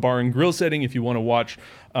more of a bar and grill setting, if you want to watch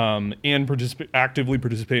and actively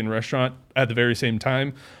participate in restaurant at the very same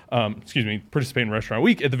time, participate in Restaurant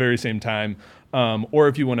Week at the very same time, or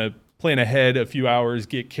if you want to plan ahead a few hours,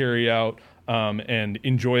 get carryout, and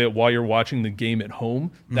enjoy it while you're watching the game at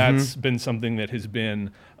home. That's been something that has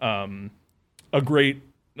been a great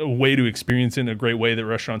way to experience it, in a great way that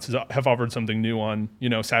restaurants have offered something new on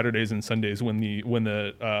Saturdays and Sundays when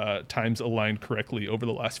the times aligned correctly over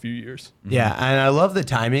the last few years. Yeah, and I love the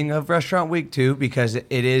timing of Restaurant Week too, because it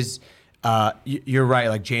is. You're right.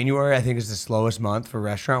 Like January, I think is the slowest month for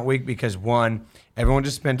Restaurant Week because one, everyone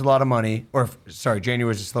just spent a lot of money.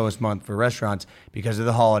 January is the slowest month for restaurants because of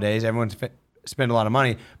the holidays. Everyone spent a lot of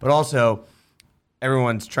money, but also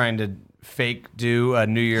everyone's trying to fake do a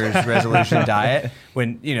New Year's resolution diet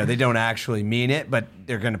when they don't actually mean it, but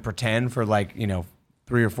they're going to pretend for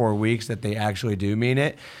 3 or 4 weeks that they actually do mean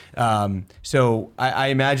it. So I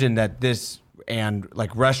imagine that this and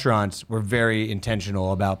like restaurants were very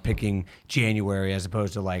intentional about picking January as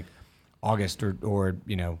opposed to like August or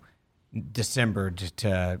December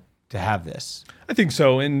to have this. I think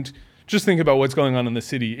so. And just think about what's going on in the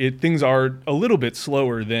city. Things are a little bit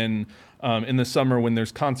slower than in the summer when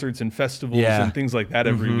there's concerts and festivals and things like that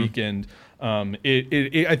every weekend. I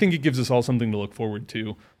think it gives us all something to look forward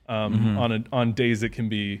to on days that can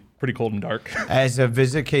be pretty cold and dark. As a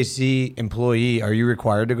Visit KC employee, are you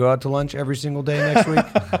required to go out to lunch every single day next week?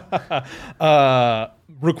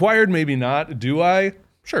 Required, maybe not. Do I?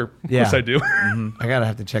 Sure. Of course I do. I gotta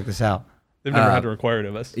have to check this out. They've never had to require it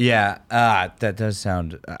of us. Yeah, that does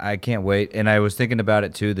sound. I can't wait. And I was thinking about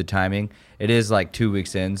it too. The timing. It is like 2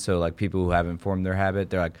 weeks in, so like people who haven't formed their habit,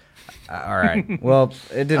 they're like, "All right, well,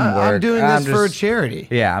 it didn't work. I'm doing this for a charity."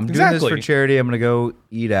 Yeah, I'm doing this for charity. I'm gonna go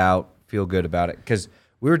eat out, feel good about it. Because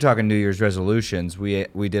we were talking New Year's resolutions.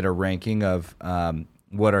 We did a ranking of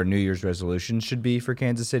what our New Year's resolutions should be for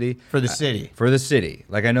Kansas City. For the city. For the city.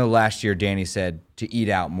 Like I know last year Danny said to eat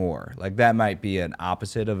out more. Like that might be an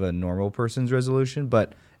opposite of a normal person's resolution,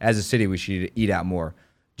 but as a city we should eat out more.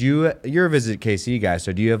 You're a Visit KC guy,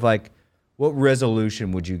 so do you have like, what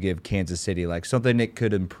resolution would you give Kansas City? Like something it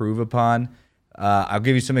could improve upon? I'll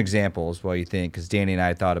give you some examples while you think, because Danny and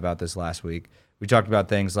I thought about this last week. We talked about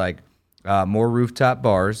things like more rooftop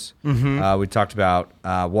bars. We talked about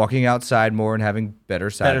walking outside more and having better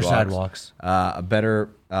sidewalks. A better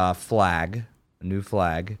flag, a new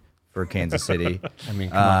flag for Kansas City. I mean,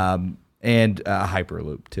 come on. And a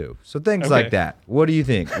Hyperloop too. So things like that. What do you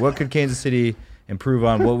think? What could Kansas City improve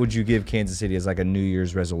on? What would you give Kansas City as like a New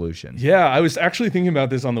Year's resolution? Yeah, I was actually thinking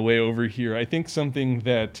about this on the way over here. I think something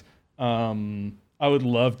that I would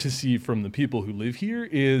love to see from the people who live here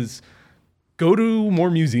is go to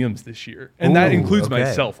more museums this year. And that includes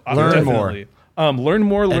myself. Learn more. Learn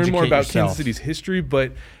more about yourself. Kansas City's history,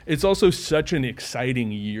 but it's also such an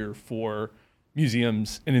exciting year for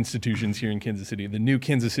museums and institutions here in Kansas City. The new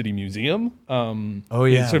Kansas City Museum.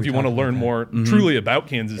 So if you want to learn more truly about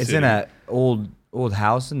Kansas City. It's in an old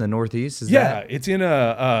house in the Northeast? It's in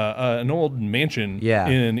an old mansion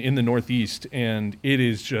in the Northeast, and it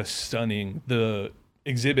is just stunning. The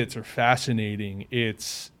exhibits are fascinating.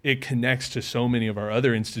 It connects to so many of our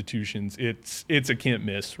other institutions. It's a can't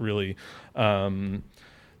miss, really.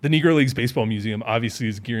 The Negro Leagues Baseball Museum obviously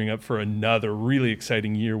is gearing up for another really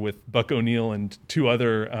exciting year with Buck O'Neil and two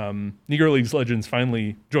other Negro Leagues legends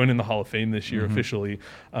finally joining the Hall of Fame this year officially.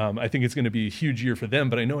 I think it's going to be a huge year for them,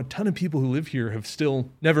 but I know a ton of people who live here have still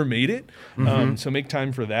never made it, so make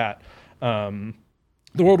time for that.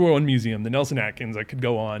 The World War I Museum, the Nelson Atkins, I could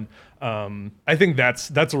go on. I think that's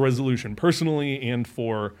a resolution personally and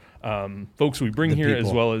for folks we bring here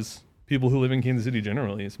as well as people who live in Kansas City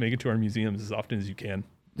generally, is make it to our museums as often as you can.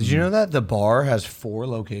 Did you know that the bar has 4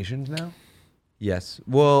 locations now? Yes.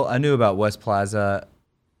 Well, I knew about West Plaza,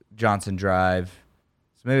 Johnson Drive.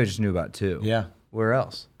 So maybe I just knew about 2. Yeah. Where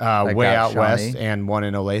else? Way out west and one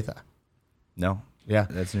in Olathe. No. Yeah.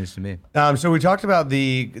 That's news to me. So we talked about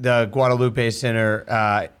the Guadalupe Center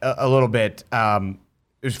a little bit. It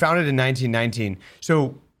was founded in 1919.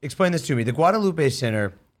 So explain this to me. The Guadalupe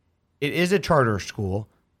Center, it is a charter school,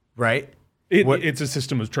 right? It's a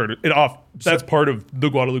system of charter. That's part of the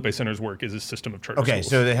Guadalupe Center's work, is a system of charter schools. Okay,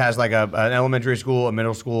 so it has like an elementary school, a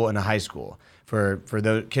middle school, and a high school for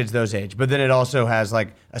those kids those age. But then it also has like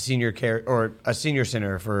a senior care or a senior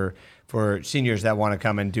center for seniors that want to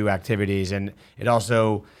come and do activities. And it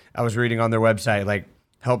also, I was reading on their website, like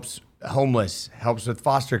helps homeless, helps with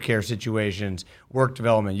foster care situations, work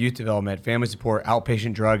development, youth development, family support,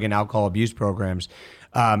 outpatient drug and alcohol abuse programs.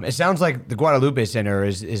 It sounds like the Guadalupe Center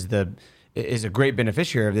is a great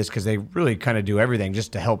beneficiary of this, because they really kind of do everything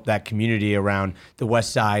just to help that community around the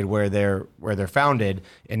west side where they're founded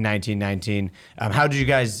in 1919. How did you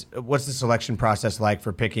guys? What's the selection process like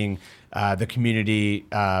for picking the community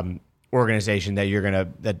organization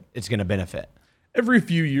that it's gonna benefit? Every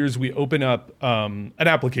few years, we open up an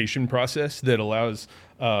application process that allows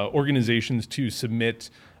organizations to submit,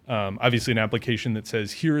 obviously, an application that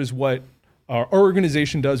says, here is what our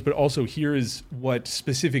organization does, but also here is what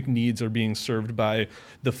specific needs are being served by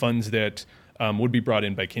the funds that would be brought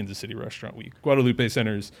in by Kansas City Restaurant Week. Guadalupe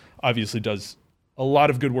Centers obviously does a lot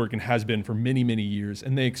of good work and has been for many, many years.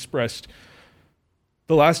 And they expressed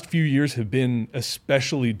the last few years have been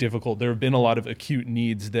especially difficult. There have been a lot of acute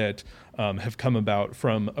needs that have come about,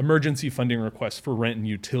 from emergency funding requests for rent and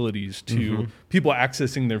utilities to people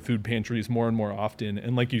accessing their food pantries more and more often.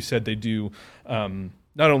 And like you said, they do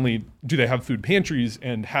not only do they have food pantries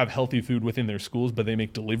and have healthy food within their schools, but they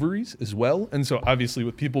make deliveries as well. And so obviously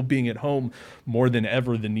with people being at home more than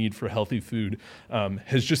ever, the need for healthy food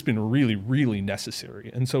has just been really, really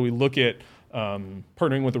necessary. And so we look at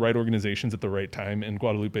partnering with the right organizations at the right time, and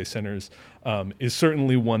Guadalupe Centers is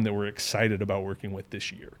certainly one that we're excited about working with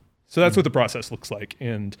this year. So that's what the process looks like.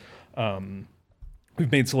 And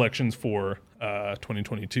we've made selections for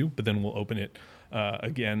 2022, but then we'll open it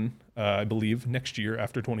again, I believe, next year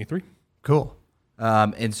after 23. Cool.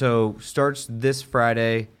 And so starts this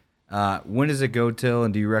Friday. When does it go till?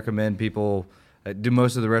 And do you recommend people? Do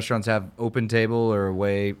most of the restaurants have open table or a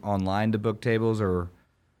way online to book tables, or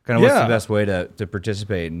kind of what's the best way to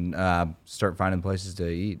participate and start finding places to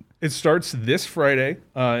eat? It starts this Friday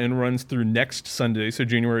and runs through next Sunday, so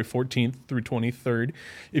January 14th through 23rd.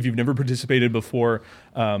 If you've never participated before,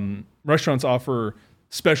 restaurants offer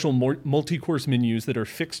special multi-course menus that are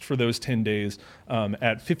fixed for those 10 days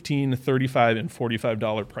at $15, $35, and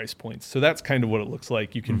 $45 price points. So that's kind of what it looks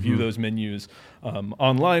like. You can view those menus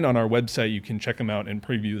online on our website. You can check them out and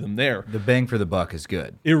preview them there. The bang for the buck is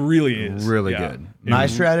good. It really is. Really good. My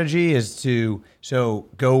strategy is to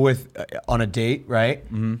go with on a date, right?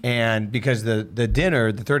 And because the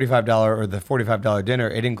dinner, the $35 or the $45 dinner,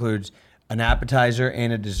 it includes an appetizer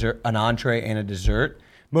and a dessert, an entree and a dessert.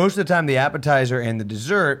 Most of the time, the appetizer and the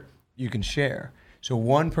dessert you can share. So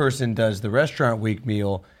one person does the restaurant week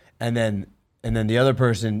meal, and then the other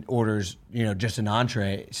person orders, just an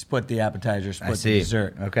entree, split the appetizer, split the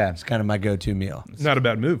dessert. Okay, it's kind of my go-to meal. Not a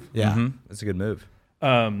bad move. Yeah, that's a good move.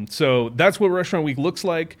 So that's what Restaurant Week looks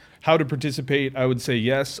like. How to participate, I would say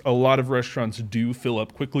yes. A lot of restaurants do fill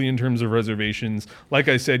up quickly in terms of reservations. Like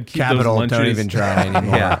I said, keep Capital, those lunches. don't even try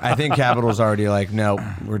anymore. I think Capital's already like, no,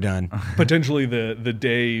 we're done. Potentially the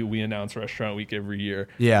day we announce Restaurant Week every year.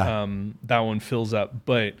 Yeah. That one fills up.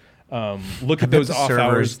 But look at those off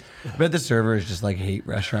hours. I bet the servers just like hate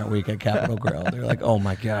Restaurant Week at Capital Grill. They're like, oh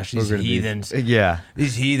my gosh, these heathens.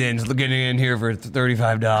 These heathens getting in here for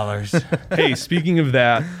 $35. Hey, speaking of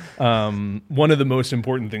that, one of the most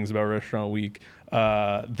important things about Restaurant Week,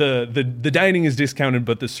 the dining is discounted,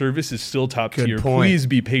 but the service is still top tier. Point. Please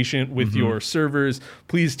be patient with your servers.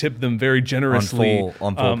 Please tip them very generously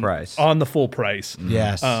on full price. On the full price.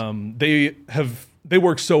 Yes. They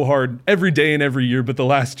work so hard every day and every year, but the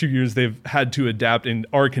last 2 years they've had to adapt and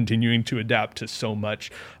are continuing to adapt to so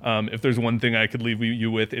much. If there's one thing I could leave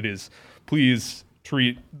you with, it is please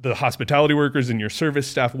treat the hospitality workers and your service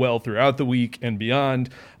staff well throughout the week and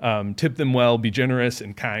beyond. Tip them well, be generous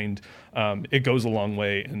and kind. It goes a long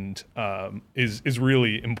way and is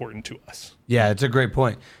really important to us. Yeah, it's a great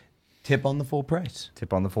point. Tip on the full price.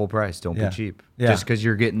 Tip on the full price. Don't be cheap. Yeah. Just because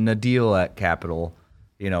you're getting a deal at Capital,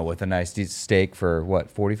 with a nice steak for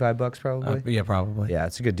what, $45 probably? Yeah, probably. Yeah,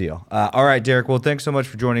 it's a good deal. All right, Derek. Well, thanks so much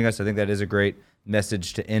for joining us. I think that is a great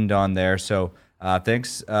message to end on there. So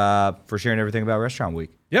thanks for sharing everything about Restaurant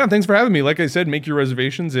Week. Yeah, thanks for having me. Like I said, make your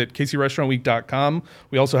reservations at kcrestaurantweek.com.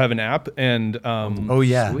 We also have an app, and Sweet.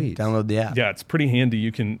 download the app. Yeah, it's pretty handy.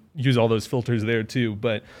 You can use all those filters there too.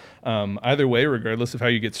 But either way, regardless of how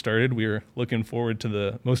you get started, we're looking forward to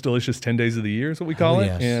the most delicious 10 days of the year is what we call it.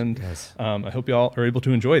 Yes. And I hope you all are able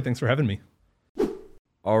to enjoy it. Thanks for having me.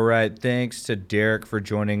 All right, thanks to Derek for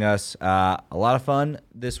joining us. A lot of fun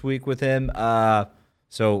this week with him.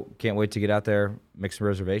 So can't wait to get out there, make some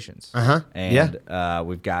reservations. And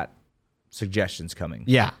we've got suggestions coming.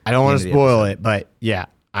 Yeah, I don't want to spoil it, but yeah,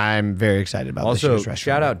 I'm very excited about this year's Also, restaurant.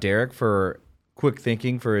 shout out Derek for quick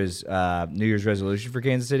thinking for his New Year's resolution for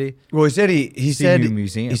Kansas City. Well, he said he said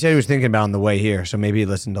museums. he was thinking about it on the way here, so maybe he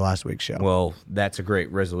listened to last week's show. Well, that's a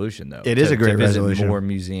great resolution, though. It is a great to visit resolution. More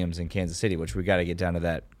museums in Kansas City, which we got to get down to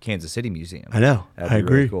that Kansas City museum. I know. That'd I be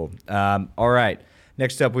really agree. cool. All right.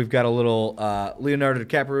 Next up, we've got a little Leonardo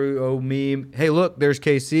DiCaprio meme. Hey, look, there's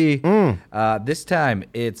KC. This time,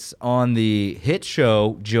 it's on the hit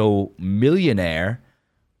show Joe Millionaire,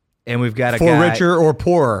 and we've got a For guy. richer or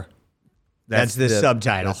poorer. That's the the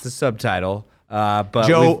subtitle. That's the subtitle. But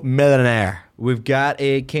Joe Millionaire. we've got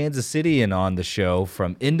a Kansas Cityan on the show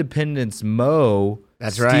from Independence Mo.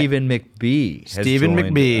 That's right. Stephen McBee. has Stephen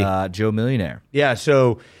joined, McBee. Joe Millionaire. Yeah,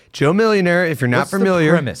 so Joe Millionaire, if you're not What's the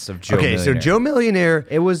familiar. premise of Joe Okay, so Millionaire? Joe Millionaire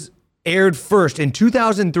It was aired first in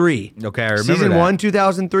 2003. Okay, I remember Season that. 1,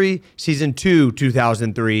 2003. Season 2,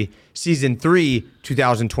 2003. Season 3,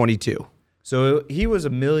 2022. so he was a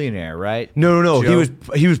millionaire, right? No. Joe-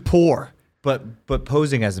 He was poor, but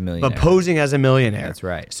posing as a millionaire. but posing as a millionaire. That's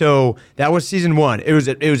right. So that was season 1. It was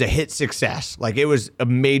a hit success. Like it was a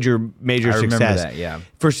major I remember success. that, yeah.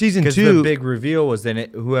 For season Because 2, the big reveal was then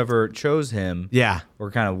whoever chose him, yeah, or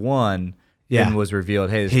kind of won, Yeah. then was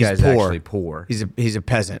revealed, hey, this He's guy's poor. actually poor. He's a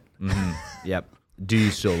peasant. Yep. Do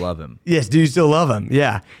you still love him? Yes, do you still love him?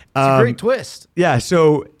 Yeah. It's a great twist. Yeah,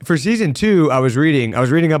 so for season 2, I was reading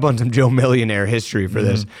up on some Joe Millionaire history for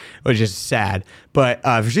this, which is sad. But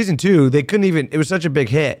for season 2, they couldn't even. It was such a big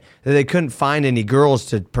hit that they couldn't find any girls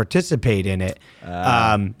to participate in it.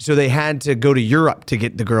 So they had to go to Europe to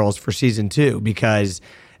get the girls for season 2 because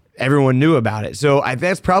everyone knew about it. So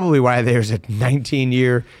that's probably why there's a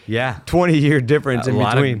 19-year, Yeah. 20-year difference A in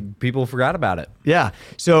lot between. of people forgot about it. Yeah.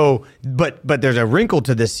 So, but there's a wrinkle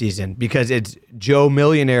to this season because it's Joe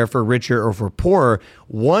Millionaire for richer or for poorer.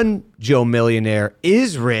 One Joe Millionaire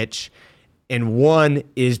is rich and one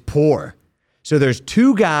is poor. So there's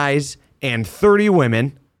 2 guys and 30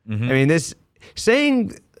 women. I mean,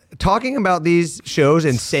 talking about these shows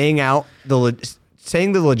and saying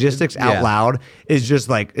the logistics out loud is just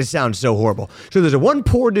like, it sounds so horrible. So there's one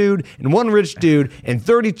poor dude and one rich dude and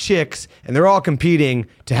 30 chicks, and they're all competing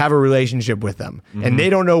to have a relationship with them. And they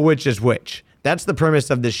don't know which is which. That's the premise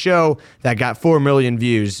of this show that got 4 million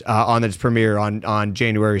views on its premiere on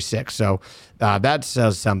January 6th. So that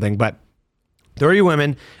says something. But 30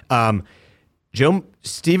 women.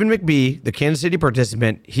 Stephen McBee, the Kansas City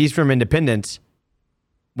participant, he's from Independence.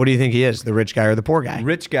 What do you think he is, the rich guy or the poor guy?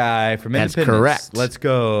 Rich guy from That's Independence. correct. Let's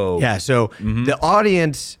go. Yeah, so the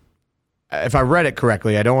audience, if I read it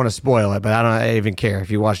correctly, I don't want to spoil it, but I don't even care. If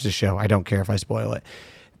you watch the show, I don't care if I spoil it.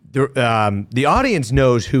 The audience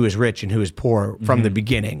knows who is rich and who is poor from the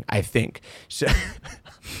beginning, I think. So,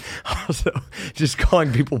 also, just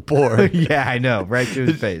calling people poor. Yeah, I know. Right to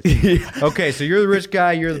his face. Okay, so you're the rich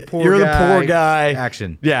guy. You're the poor guy. You're the poor guy.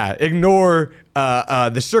 Action. Yeah, ignore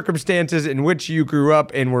the circumstances in which you grew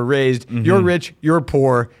up and were raised. You're rich. You're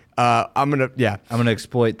poor. I'm gonna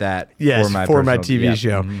exploit that. Yes, for my TV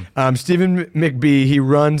show. Stephen McBee, he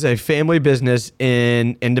runs a family business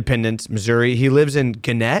in Independence, Missouri. He lives in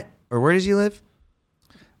Gannett, or where does he live?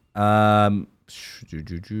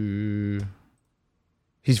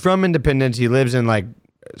 He's from Independence. He lives in like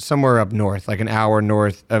somewhere up north, like an hour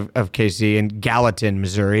north of KC in Gallatin,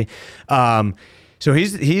 Missouri. So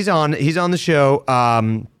he's on the show.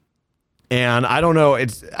 And I don't know.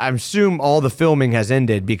 I assume all the filming has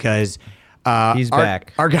ended because he's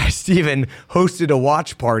back. Our guy Steven hosted a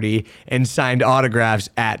watch party and signed autographs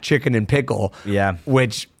at Chicken and Pickle. Yeah,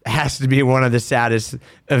 which has to be one of the saddest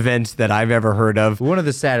events that I've ever heard of. One of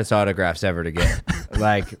the saddest autographs ever to get.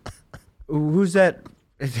 Like, who's that?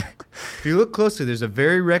 If you look closely, there's a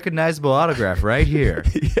very recognizable autograph right here.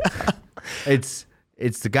 Yeah.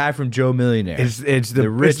 It's the guy from Joe Millionaire. It's the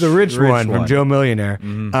rich one from Joe Millionaire.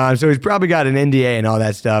 So he's probably got an NDA and all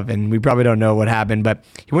that stuff, and we probably don't know what happened. But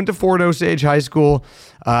he went to Fort Osage High School.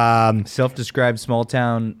 Self-described small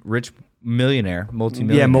town rich millionaire,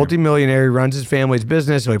 multimillionaire. Yeah, multimillionaire. He runs his family's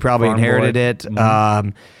business, so he probably inherited it.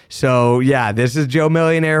 So yeah, this is Joe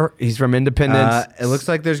Millionaire. He's from Independence. It looks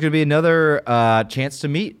like there's going to be another chance to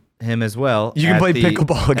meet him as well. You can play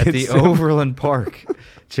pickleball at the against him. Overland Park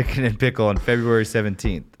Chicken and Pickle on February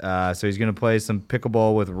 17th. So he's going to play some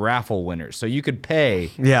pickleball with raffle winners. So you could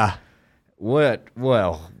pay. Yeah. What?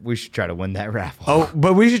 Well, we should try to win that raffle. Oh,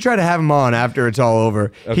 but we should try to have him on after it's all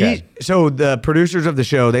over. Okay. So the producers of the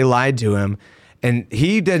show, they lied to him, and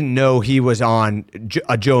he didn't know he was on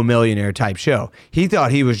a Joe Millionaire type show. He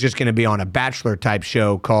thought he was just going to be on a Bachelor type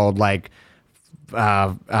show called like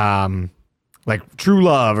True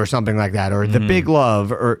Love or something like that, or The Big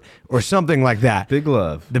Love or something like that. Big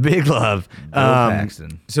Love. The Big Love. Bill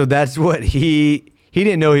Paxton. So that's what he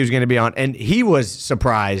didn't know he was going to be on, and he was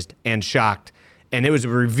surprised and shocked, and it was a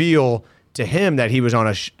reveal to him that he was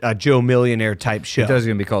on a Joe Millionaire type show. It was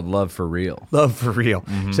going to be called Love for Real. Love for Real.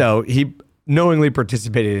 So he knowingly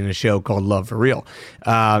participated in a show called Love for Real.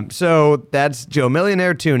 So that's Joe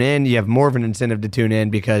Millionaire. Tune in. You have more of an incentive to tune in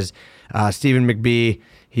because Stephen McBee,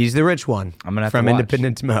 he's the rich one. I'm gonna have from to watch.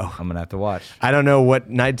 Independence Mo. I'm going to have to watch. I don't know what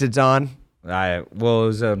nights it's on. Well, it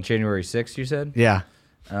was January 6th, you said? Yeah.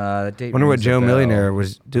 That date Wonder what rings a Joe bell. Millionaire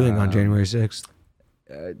was doing on January 6th.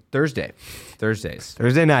 Thursdays.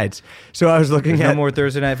 Thursday nights. So I was looking There's at no more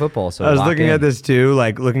Thursday night football. So I was lock looking in. at this too,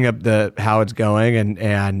 like looking up how it's going,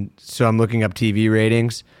 and so I'm looking up TV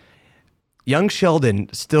ratings. Young Sheldon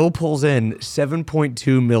still pulls in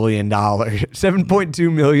 $7.2 million,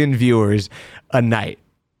 7.2 million viewers a night.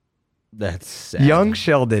 That's sad. Young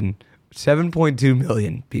Sheldon, 7.2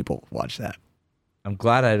 million people watch that. I'm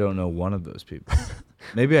glad I don't know one of those people.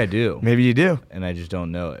 Maybe I do, Maybe you do. and I just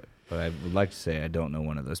don't know it. But I would like to say I don't know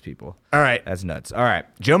one of those people. All right, That's nuts. All right.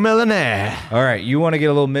 Joe Millionaire. All right. You want to get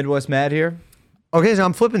a little Midwest Mad here? Okay, so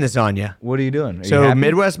I'm flipping this on you. What are you doing? Are you So happy?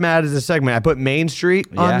 Midwest Mad is a segment. I put Main Street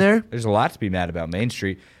on there. There's a lot to be mad about. Main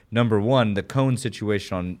Street. number one, the cone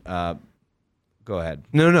situation on. Go ahead.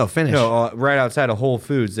 No, finish. No, right outside of Whole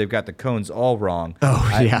Foods, they've got the cones all wrong.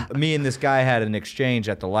 Oh, yeah. Me and this guy had an exchange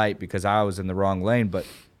at the light because I was in the wrong lane, but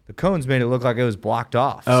the cones made it look like it was blocked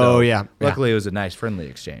off. Oh, So yeah. Luckily, it was a nice, friendly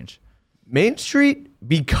exchange. Main Street,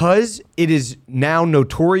 because it is now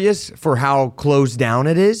notorious for how closed down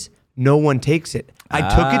it is, no one takes it. I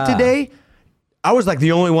took it today. I was like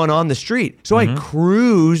the only one on the street. So I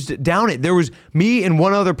cruised down it. There was me and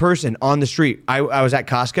one other person on the street. I was at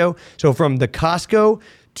Costco. So from the Costco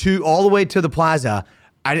to all the way to the plaza,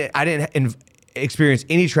 I didn't experience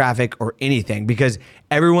any traffic or anything because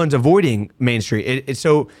everyone's avoiding Main Street.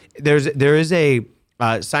 So there is a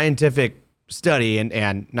scientific study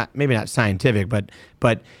and maybe not scientific, but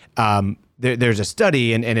there's a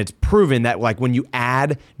study and it's proven that like when you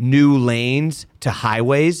add new lanes to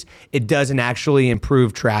highways, it doesn't actually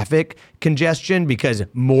improve traffic congestion because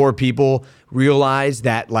more people realize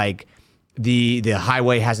that like the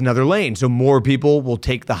highway has another lane. So more people will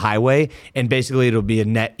take the highway and basically it'll be a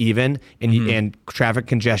net even and traffic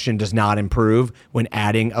congestion does not improve when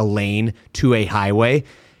adding a lane to a highway.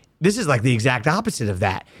 This is like the exact opposite of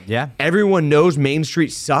that. Yeah. Everyone knows Main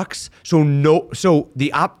Street sucks. So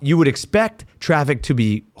you would expect traffic to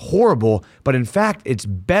be horrible, but in fact, it's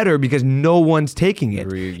better because no one's taking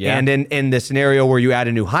it. Yeah. And in the scenario where you add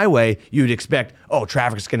a new highway, you'd expect,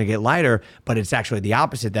 traffic's going to get lighter, but it's actually the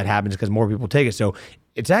opposite that happens because more people take it. So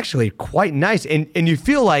it's actually quite nice. And you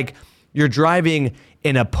feel like you're driving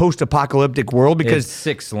in a post-apocalyptic world because It's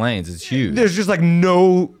 6 lanes. It's huge. there's just like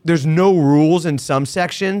there's no rules in some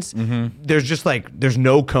sections. There's just like there's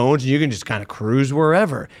no cones. You can just kind of cruise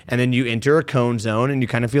wherever, and then you enter a cone zone, and you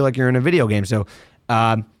kind of feel like you're in a video game. So,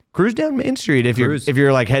 cruise down Main Street if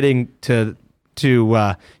you're like heading to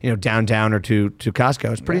downtown or to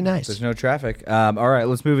Costco. It's pretty nice. There's no traffic. All right,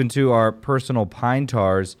 let's move into our personal pine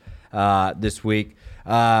tars this week.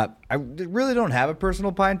 I really don't have a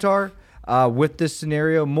personal pine tar. With this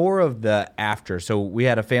scenario, more of the after. So we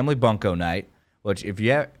had a family bunco night, which if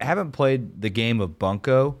you haven't played the game of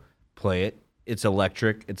bunco, play it. It's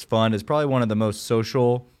electric. It's fun. It's probably one of the most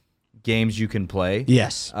social games you can play.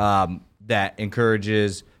 Yes. That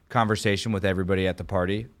encourages conversation with everybody at the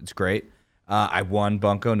party. It's great. I won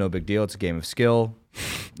bunco. No big deal. It's a game of skill,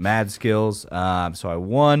 mad skills. So I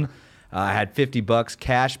won. I had $50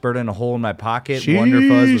 cash burning a hole in my pocket. Sheesh. Wonder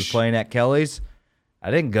Fuzz was playing at Kelly's. I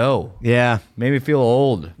didn't go. Yeah, Made me feel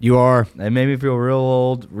old. you are. It made me feel real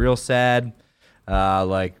old, real sad.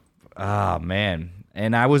 Man.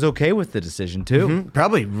 And I was okay with the decision too.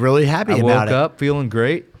 Probably really happy I about woke it. up feeling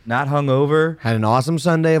great, not hungover. Had an awesome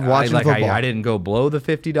Sunday of watching football. I didn't go blow the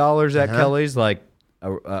 $50 at Kelly's like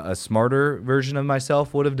a smarter version of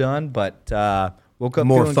myself would have done, but woke up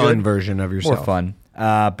More feeling fun good. version of yourself. More fun.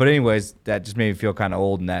 But anyways, that just made me feel kind of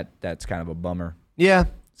old, and that's kind of a bummer. Yeah,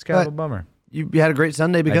 It's kind of a but bummer. You had a great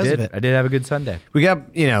Sunday because of it. I did have a good Sunday. We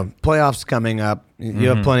got, playoffs coming up. You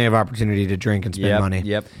have plenty of opportunity to drink and spend money.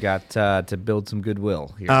 Yep. Got to build some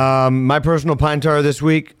goodwill here. My personal pine tar this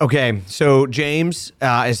week. Okay, so James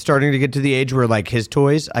is starting to get to the age where like his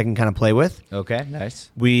toys I can kind of play with. Okay,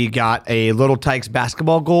 nice. We got a Little Tykes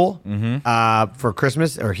basketball goal for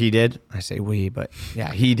Christmas, or he did. I say we, but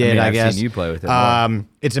yeah, he did. I I've guess seen you play with it.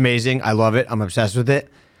 It's amazing. I love it. I'm obsessed with it.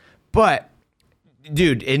 But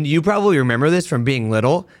dude, and you probably remember this from being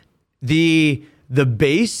little, the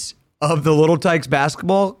base of the Little Tykes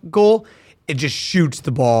basketball goal, it just shoots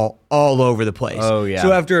the ball all over the place. Oh, yeah.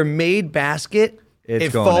 So after a made basket, It's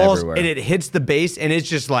it going falls everywhere. and it hits the base and it's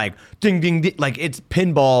just like ding ding ding, like it's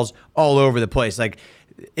pinballs all over the place. Like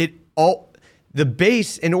the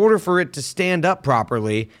base, in order for it to stand up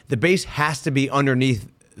properly, the base has to be underneath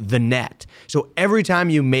the net. So every time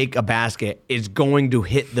you make a basket, it's going to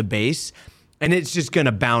hit the base and it's just going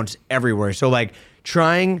to bounce everywhere. So like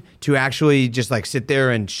trying to actually just like sit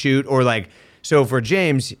there and shoot, or like, so for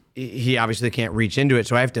James, he obviously can't reach into it.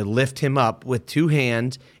 So I have to lift him up with 2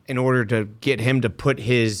 hands in order to get him to put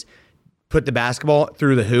the basketball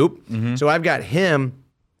through the hoop. So I've got him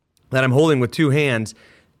that I'm holding with 2 hands.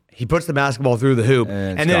 He puts the basketball through the hoop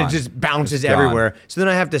and then gone. it just bounces It's gone. everywhere. So then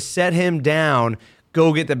I have to set him down,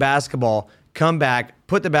 go get the basketball, come back,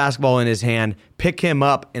 put the basketball in his hand, pick him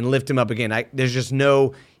up, and lift him up again. There's just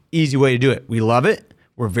no easy way to do it. We love it.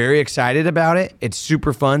 We're very excited about it. It's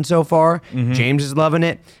super fun so far. James is loving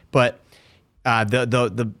it, but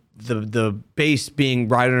the base being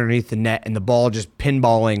right underneath the net and the ball just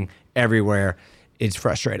pinballing everywhere, it's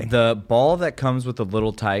frustrating. The ball that comes with the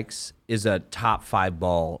Little Tykes is a top 5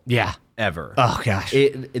 ball Yeah. ever. Oh gosh,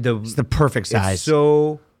 It's it's the perfect size. It's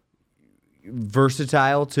so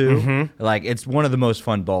versatile too. Like it's one of the most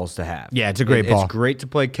fun balls to have. Yeah, it's a great ball. It's great to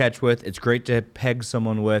play catch with. It's great to peg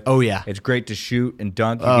someone with. Oh, yeah. It's great to shoot and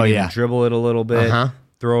dunk. You Oh, can even yeah. dribble it a little bit, Uh-huh.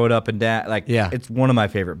 throw it up and down. Like Yeah. it's one of my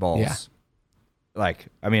favorite balls. Yeah. Like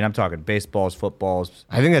I mean, I'm talking baseballs, footballs.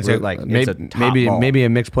 I think that's like it's a top ball. maybe a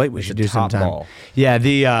mixed plate we should a do top sometime. ball.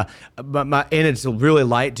 Yeah, but and it's really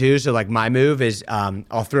light too. So like my move is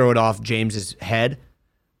I'll throw it off James's head.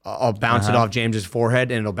 I'll bounce it off James's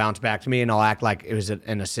forehead and it'll bounce back to me and I'll act like it was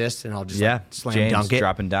an assist and I'll just Yeah, like slam James dunk it.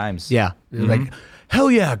 dropping dimes. Yeah, like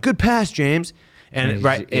hell yeah, good pass, James. and,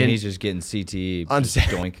 And he's just getting CTE. on just Sa-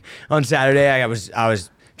 doink. on Saturday I was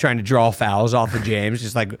trying to draw fouls off of James,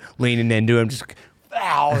 just like leaning into him, just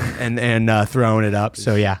foul and throwing it up.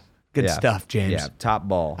 So yeah, good Yeah. stuff, James. Yeah, top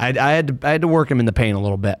ball. I had to work him in the paint a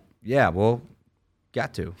little bit. Yeah, well,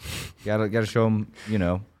 got to show him,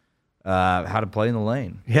 how to play in the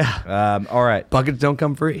lane. Yeah, All right. buckets don't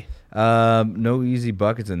come free. No easy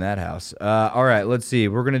buckets in that house. All right, let's see.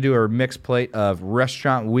 We're gonna do our mixed plate of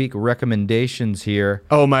restaurant week recommendations here.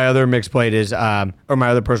 Oh, my other mixed plate is, or my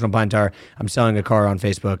other personal pine tar. I'm selling a car on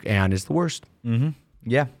Facebook, and it's the worst.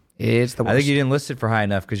 Yeah, It's the worst. I think you didn't list it for high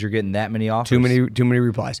enough because you're getting that many offers. too many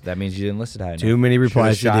replies. That means you didn't list it high enough. Too many Should've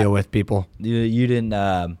replies to shot- deal with, people. You didn't.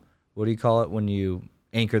 What do you call it when you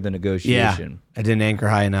anchor the Yeah, negotiation? I didn't anchor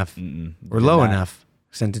high enough or did low not. enough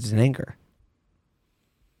since it's an anchor.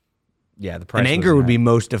 Yeah, the price. An was anchor would high. be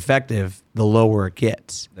most effective the lower it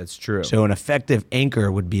gets. That's true. So an effective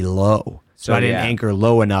anchor would be low. So So, I didn't yeah. anchor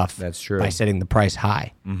low enough. That's true. By setting the price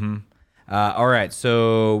high. All right,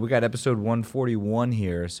 so we got episode 141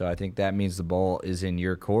 here, so I think that means the ball is in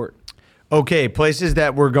your court. Okay, places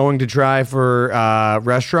that we're going to try for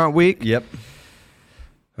restaurant week. Yep.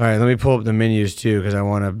 All right, let me pull up the menus too because I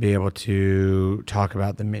want to be able to talk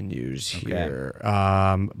about the menus here.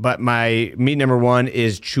 But my meat number one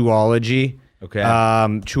is Chuology. Okay.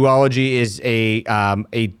 Chuology is a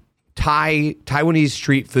Taiwanese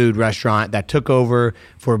street food restaurant that took over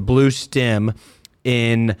for Blue Stem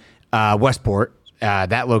in Westport.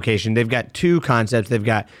 That location. They've got two concepts. They've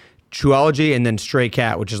got Chuology and then Stray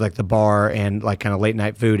Cat, which is like the bar and like kind of late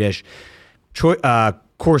night foodish.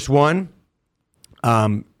 Course one.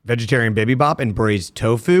 Vegetarian bibimbap and braised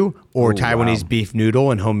tofu, or Taiwanese beef noodle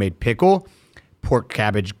and homemade pickle, pork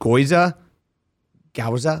cabbage gyoza.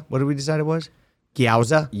 What did we decide it was?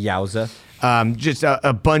 Gyoza. Yowza. Just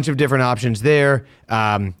a bunch of different options there.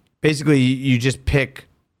 Basically, you just pick.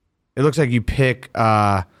 It looks like you pick.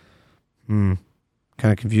 Kind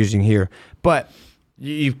of confusing here, but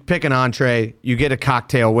you pick an entree. You get a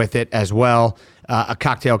cocktail with it as well. A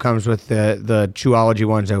cocktail comes with the Chuology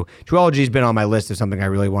one. So Chuology's been on my list of something I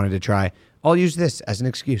really wanted to try. I'll use this as an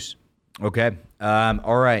excuse. Okay.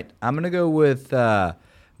 All right. I'm going to go with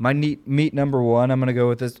my meat number one. I'm going to go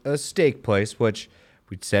with a steak place, which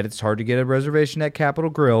we said it's hard to get a reservation at Capitol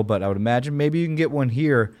Grill, but I would imagine maybe you can get one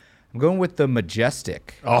here. I'm going with the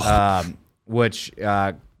Majestic, which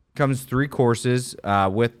comes 3 courses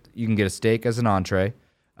with you can get a steak as an entree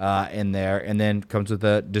in there, and then comes with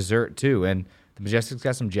a dessert too. And the Majestic's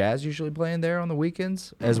got some jazz usually playing there on the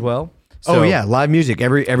weekends as well. Oh yeah, live music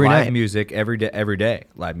every live night. music every day,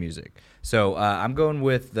 live music. So I'm going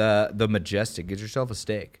with the Majestic. Get yourself a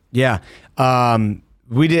steak. Yeah.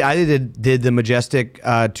 We did. I did the Majestic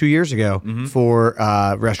 2 years ago for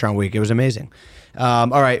Restaurant Week. It was amazing. All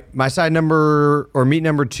right, my meat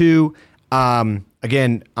number two.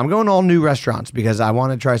 Again, I'm going all new restaurants because I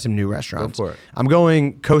want to try some new restaurants. Go for it. I'm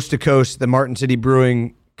going coast to coast, the Martin City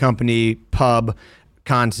Brewing Company pub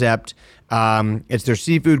concept. It's their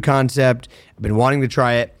seafood concept. I've been wanting to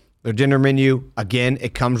try it. Their dinner menu, again,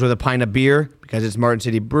 it comes with a pint of beer because it's Martin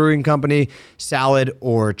City Brewing Company, salad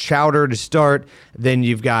or chowder to start. Then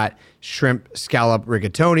you've got shrimp scallop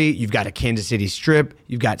rigatoni. You've got a Kansas City strip.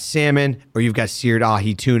 You've got salmon, or you've got seared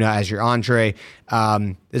ahi tuna as your entree.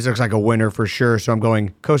 This looks like a winner for sure. So I'm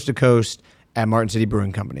going coast to coast at Martin City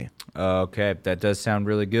Brewing Company. Okay, that does sound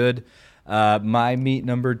really good. My meat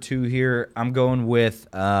number two here, I'm going with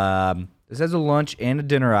this has a lunch and a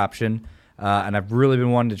dinner option. And I've really been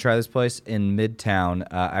wanting to try this place in Midtown,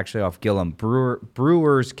 actually off Gillum,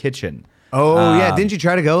 Brewer's Kitchen. Oh, yeah. Didn't you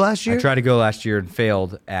try to go last year? I tried to go last year and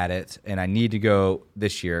failed at it, and I need to go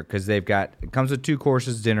this year because it comes with 2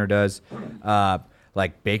 courses, dinner does.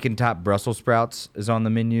 Like bacon top Brussels sprouts is on the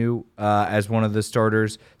menu as one of the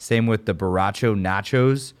starters. Same with the Borracho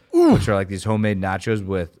nachos, which are like these homemade nachos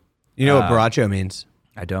with... You know what borracho means?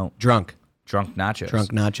 I don't. Drunk nachos.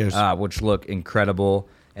 Drunk nachos. Which look incredible.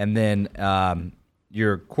 And then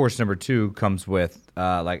your course number 2 comes with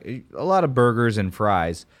like a lot of burgers and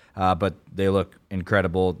fries, but they look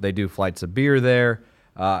incredible. They do flights of beer there.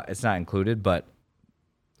 It's not included, but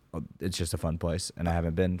it's just a fun place, and I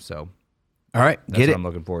haven't been, so All right, that's get what it. I'm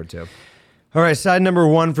looking forward to. All right, side number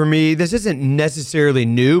 1 for me. This isn't necessarily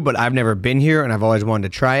new, but I've never been here and I've always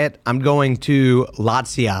wanted to try it. I'm going to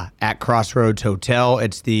Lazia at Crossroads Hotel.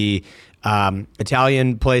 It's the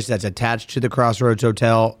Italian place that's attached to the Crossroads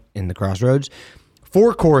Hotel in the Crossroads.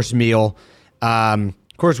 4-course meal.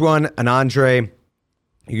 Course 1, an entree.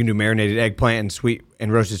 You can do marinated eggplant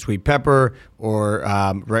and roasted sweet pepper, or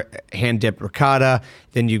hand-dipped ricotta.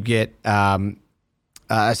 Then you get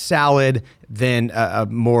a salad, then a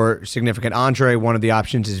more significant entree. One of the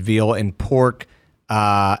options is veal and pork,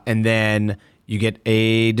 and then you get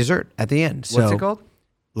a dessert at the end. What's it called?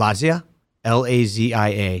 Lazia,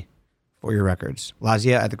 Lazia, for your records.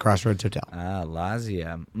 Lazia at the Crossroads Hotel.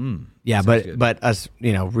 Lazia. Yeah, sounds good. but us,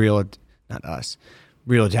 not us,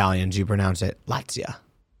 real Italians, you pronounce it Lazia.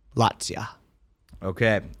 Lazia.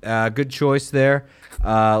 Okay, good choice there.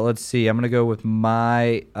 Let's see. I'm gonna go with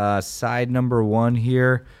my side number 1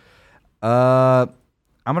 here. I'm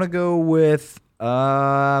gonna go with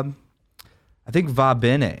I think Va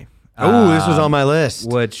Bene. Oh, this was on my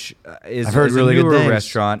list. Which is, I've heard is really a good newer things.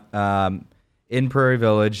 restaurant in Prairie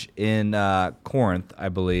Village in Corinth, I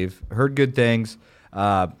believe. Heard good things.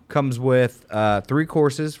 Comes with 3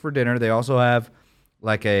 courses for dinner. They also have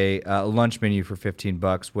like a lunch menu for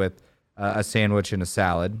 $15 with a sandwich and a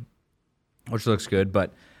salad, which looks good.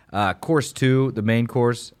 But course 2, the main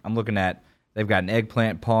course, I'm looking at, they've got an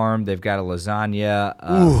eggplant parm, they've got a lasagna,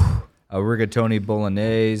 a rigatoni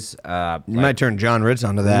bolognese. You might turn John Ritz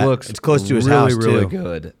onto that. Looks it's close to his really, house, really too.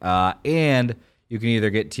 good. And you can either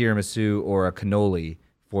get tiramisu or a cannoli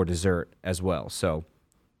for dessert as well. So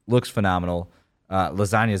looks phenomenal.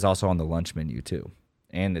 Lasagna is also on the lunch menu too,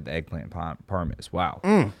 and the eggplant parm is.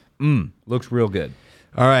 Wow, looks real good.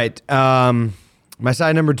 All right. My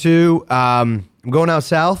side number 2, I'm going out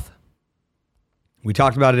south. We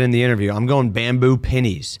talked about it in the interview. I'm going Bamboo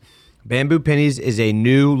Pennies. Bamboo Pennies is a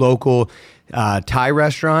new local Thai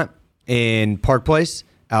restaurant in Park Place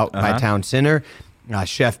out by Town Center.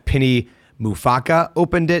 Chef Penny Mufaka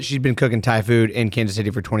opened it. She's been cooking Thai food in Kansas City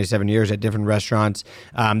for 27 years at different restaurants.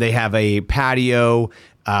 They have a patio,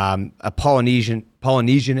 a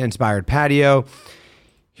Polynesian-inspired patio.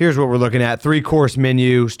 Here's what we're looking at. 3-course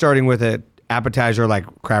menu, starting with an appetizer like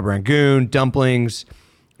crab rangoon, dumplings,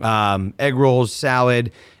 egg rolls,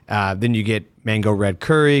 salad. Then you get mango red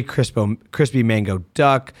curry, crispy mango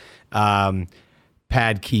duck,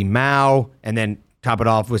 pad ki mao, and then top it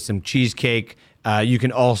off with some cheesecake. You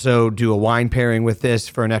can also do a wine pairing with this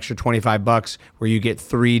for an extra $25, where you get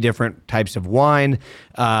 3 different types of wine.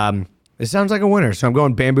 This sounds like a winner, so I'm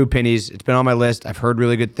going Bamboo Pennies. It's been on my list. I've heard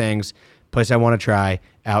really good things. Place I want to try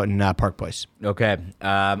out in Park Place. Okay.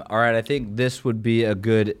 All right. I think this would be a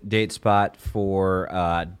good date spot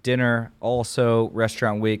for dinner. Also,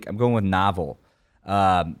 restaurant week. I'm going with Novel.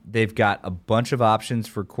 They've got a bunch of options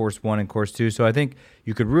for course 1 and course 2. So I think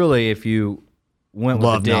you could really, if you went with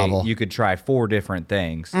Love a date, Novel. you could try 4 different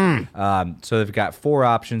things. So they've got 4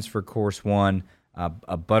 options for course 1.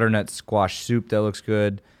 A butternut squash soup that looks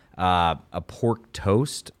good. A pork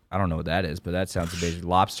toast. I don't know what that is, but that sounds amazing.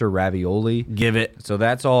 Lobster ravioli. Give it. So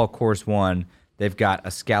that's all course 1. They've got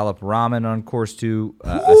a scallop ramen on course 2,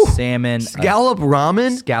 a salmon. Scallop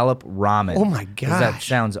ramen? Scallop ramen. Oh my 'Cause that gosh.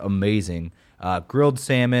 sounds amazing. Grilled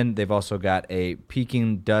salmon. They've also got a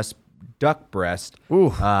Peking duck breast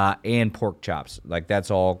and pork chops. Like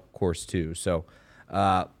that's all course 2. So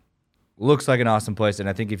looks like an awesome place. And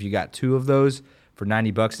I think if you got 2 of those for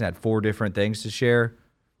 $90 and had 4 different things to share,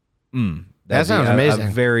 That sounds a amazing.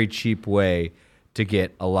 very cheap way to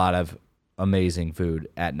get a lot of amazing food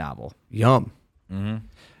at Novel. Yum.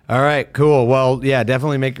 All right, cool. Well, yeah,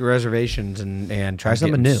 definitely make your reservations and try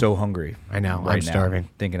something Getting new. So hungry. I know. right I'm now, starving.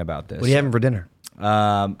 thinking about this. What are you having for dinner?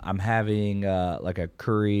 I'm having like a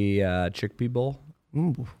curry chickpea bowl.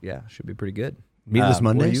 Ooh. Yeah, should be pretty good. Meatless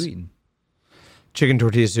What are Mondays? you eating? Chicken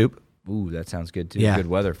tortilla soup. Ooh, that sounds good too. Yeah. Good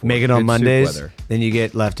weather for Make it Good on soup Mondays. weather. Then you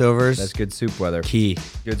get leftovers. That's good soup weather. key.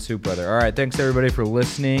 Good soup weather. All right, thanks everybody for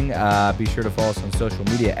listening. Be sure to follow us on social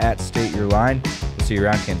media at State Your Line. We'll see you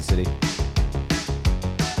around Kansas City.